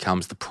life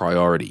becomes the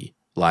priority.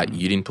 Like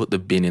you didn't put the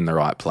bin in the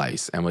right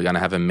place and we're going to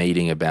have a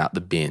meeting about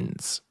the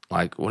bins.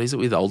 Like what is it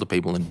with older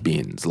people and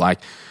bins? Like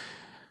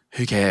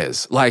who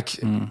cares?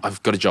 Like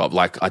I've got a job.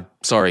 Like I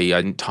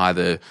didn't tie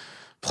the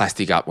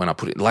plastic up when I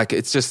put it. Like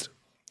it's just,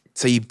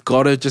 so you've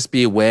got to just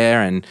be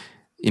aware. And,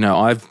 you know,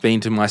 I've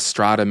been to my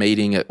strata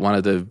meeting at one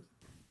of the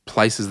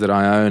places that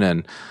I own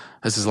and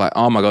it's just like,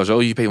 oh my gosh,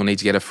 all you people need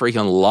to get a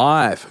freaking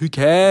life. Who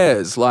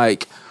cares?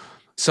 Like,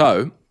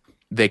 so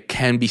there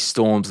can be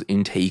storms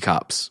in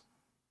teacups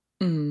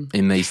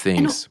in these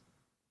things.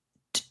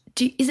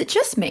 Is it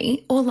just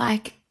me or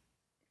like,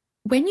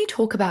 when you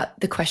talk about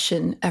the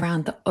question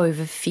around the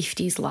over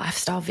 50s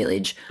lifestyle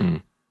village,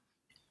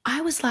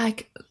 I was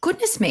like,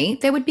 goodness me,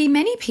 there would be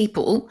many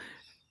people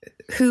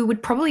who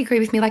would probably agree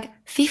with me, like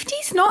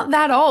 50's not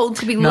that old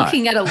to be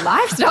looking at a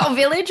lifestyle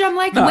village. I'm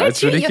like,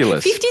 it's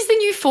ridiculous. 50's the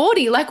new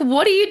 40. Like,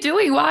 what are you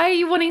doing? Why are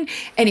you wanting?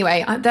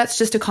 Anyway, that's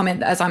just a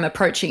comment as I'm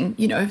approaching,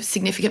 you know,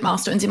 significant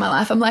milestones in my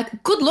life. I'm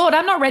like, good Lord,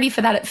 I'm not ready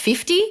for that at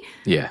 50.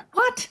 Yeah.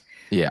 What?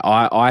 Yeah,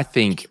 I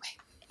think,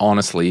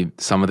 honestly,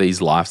 some of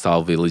these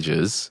lifestyle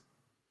villages,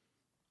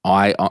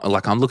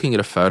 I'm looking at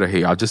a photo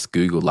here. I just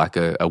Googled like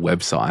a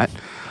website.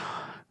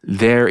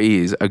 There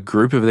is a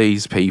group of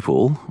these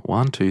people,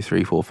 1, 2,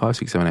 3, 4, 5,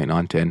 6, 7, 8,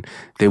 9, 10.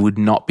 There would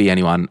not be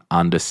anyone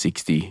under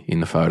 60 in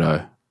the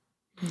photo.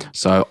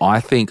 So I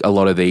think a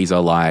lot of these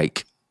are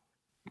like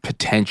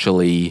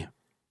potentially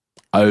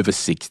over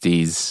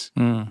 60s.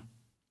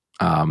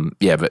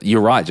 Yeah, but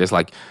you're right. Just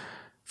like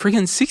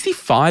freaking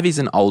 65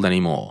 isn't old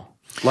anymore.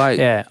 Like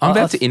I'm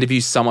about to interview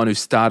someone who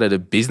started a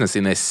business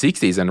in their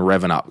 60s and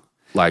revving up.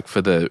 Like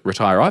for the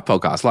Retire Right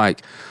podcast,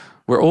 like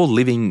we're all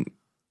living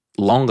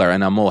longer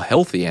and are more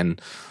healthy. And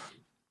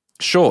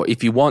sure,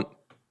 if you want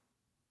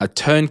a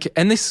turn,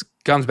 and this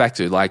comes back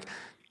to like,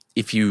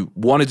 if you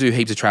want to do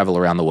heaps of travel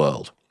around the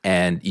world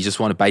and you just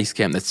want a base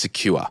camp that's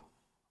secure,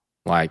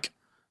 like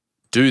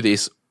do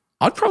this.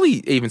 I'd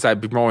probably even say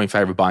I'd be more in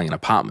favour of buying an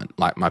apartment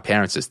like my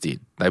parents just did.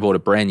 They bought a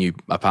brand new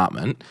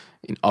apartment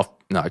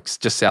it's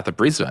just south of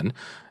Brisbane.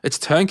 It's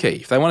turnkey.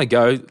 If they want to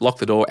go, lock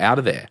the door, out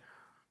of there.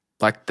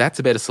 Like that's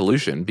a better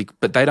solution,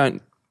 but they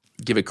don't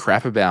give a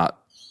crap about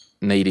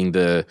needing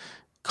the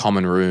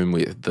common room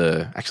with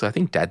actually I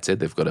think Dad said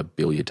they've got a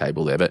billiard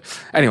table there. But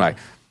anyway,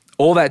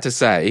 all that to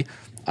say,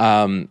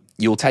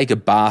 you'll take a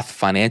bath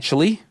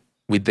financially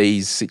with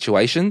these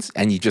situations,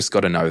 and you just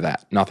got to know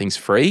that. Nothing's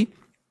free,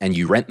 and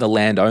you rent the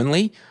land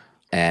only,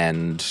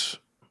 and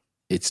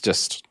it's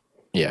just,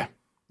 yeah.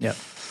 Yep.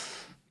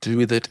 Do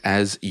with it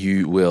as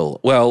you will.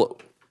 Well,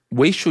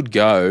 we should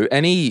go.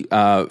 Any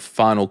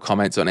final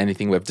comments on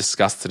anything we've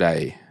discussed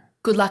today?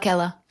 Good luck,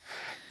 Ella.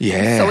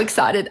 Yeah. So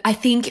excited. I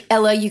think,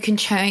 Ella, you can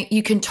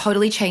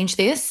totally change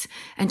this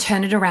and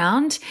turn it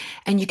around,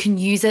 and you can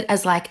use it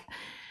as like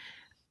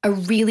a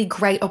really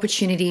great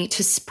opportunity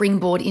to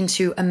springboard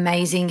into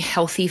amazing,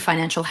 healthy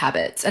financial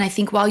habits. And I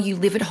think while you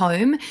live at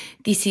home,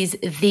 this is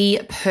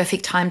the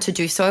perfect time to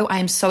do so. I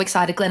am so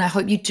excited, Glenn. I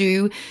hope you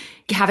do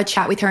have a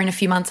chat with her in a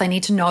few months. I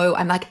need to know.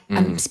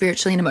 I'm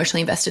spiritually and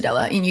emotionally invested,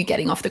 Ella, in you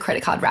getting off the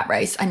credit card rat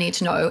race. I need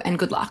to know, and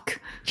good luck.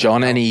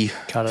 John, any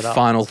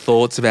final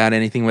thoughts about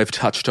anything we've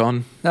touched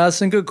on? No,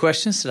 some good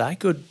questions today.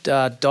 Good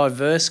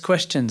diverse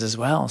questions as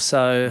well.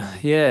 So,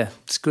 yeah,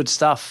 it's good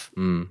stuff.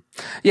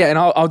 Yeah, and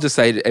I'll just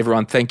say to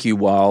everyone, thank you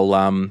while,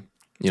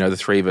 the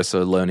three of us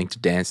are learning to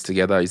dance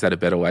together. Is that a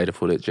better way to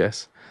put it,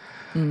 Jess?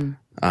 We're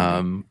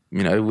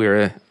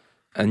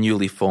a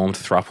newly formed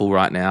throuple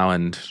right now,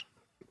 and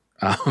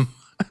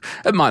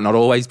it might not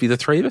always be the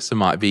three of us. It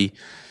might be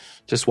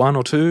just one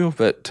or two.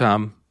 But,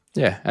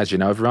 as you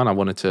know, everyone, I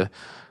wanted to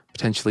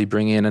potentially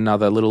bring in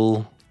another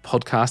little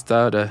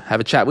podcaster to have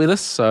a chat with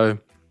us. So,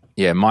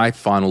 yeah, my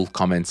final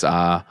comments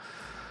are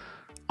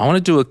I want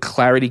to do a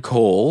clarity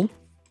call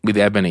with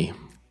Ebony.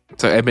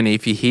 So, Ebony,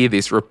 if you hear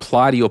this,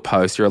 reply to your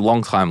post. You're a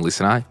long-time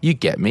listener. You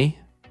get me.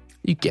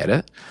 You get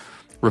it.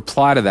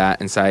 Reply to that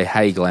and say,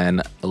 hey,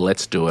 Glenn,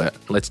 let's do it.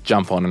 Let's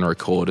jump on and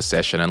record a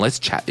session and let's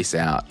chat this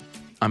out.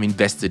 I'm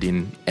invested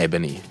in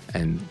Ebony,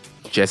 and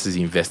Jess is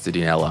invested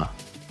in Ella.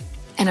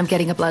 And I'm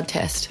getting a blood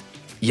test.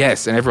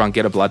 Yes, and everyone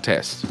get a blood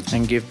test.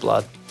 And give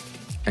blood.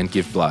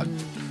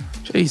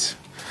 Jeez.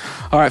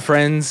 All right,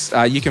 friends,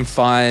 you can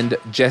find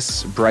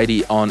Jess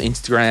Brady on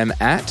Instagram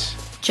at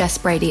Jess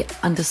Brady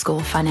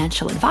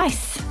 _financial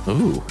advice.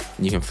 Ooh.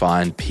 You can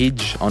find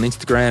Pidge on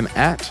Instagram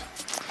at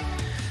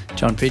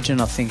John Pigeon,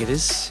 I think it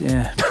is.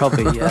 Yeah,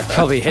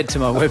 probably head to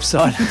my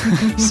website,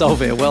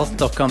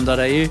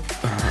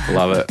 solvairwealth.com.au.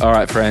 Love it. All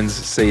right, friends,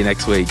 see you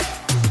next week.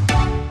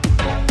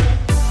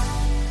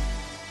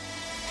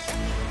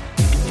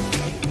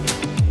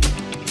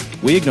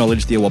 We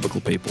acknowledge the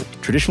Awabakal people,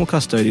 traditional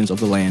custodians of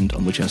the land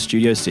on which our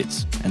studio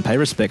sits, and pay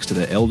respects to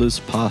their elders,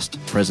 past,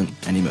 present,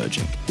 and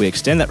emerging. We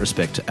extend that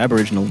respect to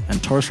Aboriginal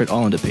and Torres Strait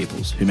Islander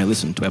peoples who may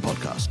listen to our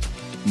podcast.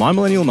 My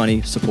Millennial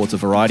Money supports a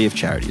variety of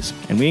charities,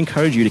 and we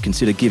encourage you to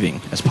consider giving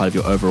as part of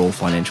your overall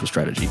financial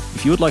strategy.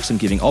 If you would like some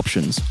giving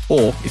options,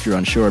 or if you're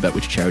unsure about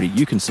which charity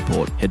you can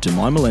support, head to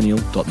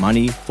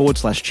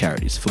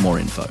mymillennial.money/charities for more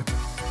info.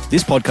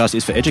 This podcast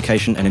is for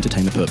education and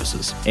entertainment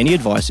purposes. Any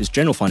advice is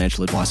general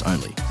financial advice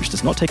only, which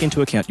does not take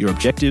into account your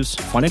objectives,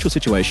 financial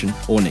situation,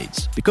 or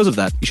needs. Because of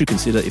that, you should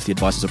consider if the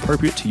advice is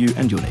appropriate to you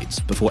and your needs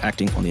before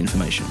acting on the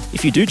information.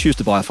 If you do choose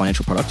to buy a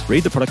financial product,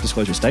 read the product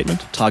disclosure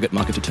statement, target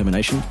market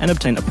determination, and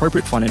obtain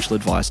appropriate financial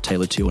advice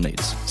tailored to your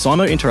needs.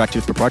 Simo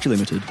Interactive Proprietary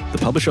Limited, the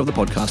publisher of the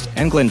podcast,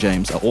 and Glenn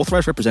James are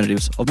authorised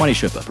representatives of Money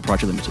Sherpa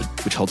Proprietary Limited,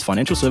 which holds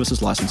financial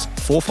services licence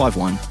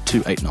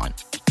 451289.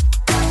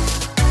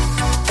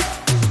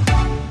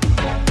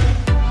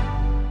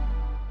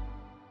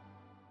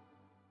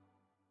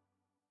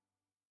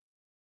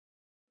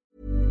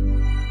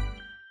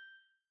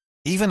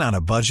 Even on a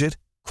budget,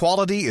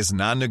 quality is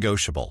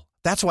non-negotiable.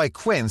 That's why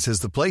Quince is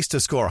the place to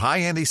score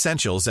high-end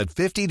essentials at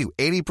 50 to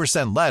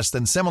 80% less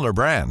than similar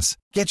brands.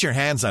 Get your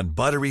hands on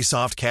buttery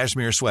soft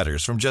cashmere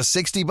sweaters from just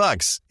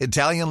 $60,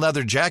 Italian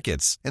leather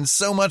jackets, and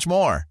so much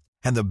more.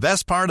 And the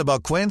best part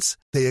about Quince,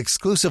 they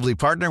exclusively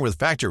partner with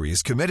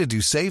factories committed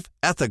to safe,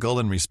 ethical,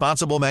 and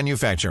responsible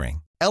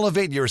manufacturing.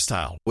 Elevate your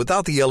style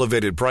without the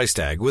elevated price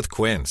tag with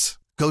Quince.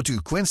 Go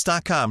to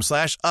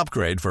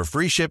quince.com/upgrade for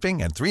free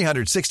shipping and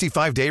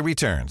 365-day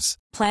returns.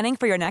 Planning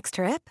for your next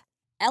trip?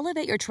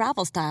 Elevate your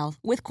travel style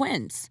with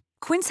Quince.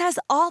 Quince has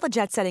all the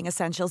jet-setting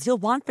essentials you'll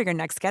want for your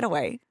next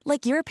getaway,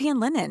 like European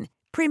linen,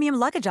 premium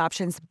luggage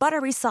options,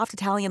 buttery soft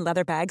Italian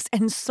leather bags,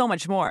 and so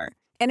much more.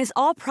 And is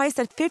all priced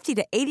at 50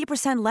 to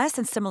 80% less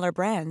than similar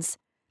brands.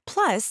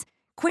 Plus,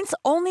 Quince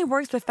only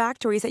works with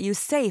factories that use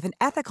safe and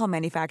ethical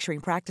manufacturing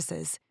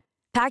practices.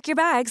 Pack your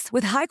bags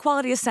with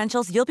high-quality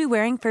essentials you'll be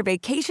wearing for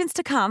vacations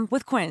to come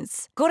with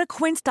Quince. Go to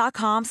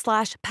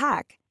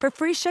quince.com/pack for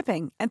free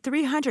shipping and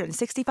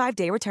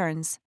 365-day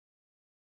returns.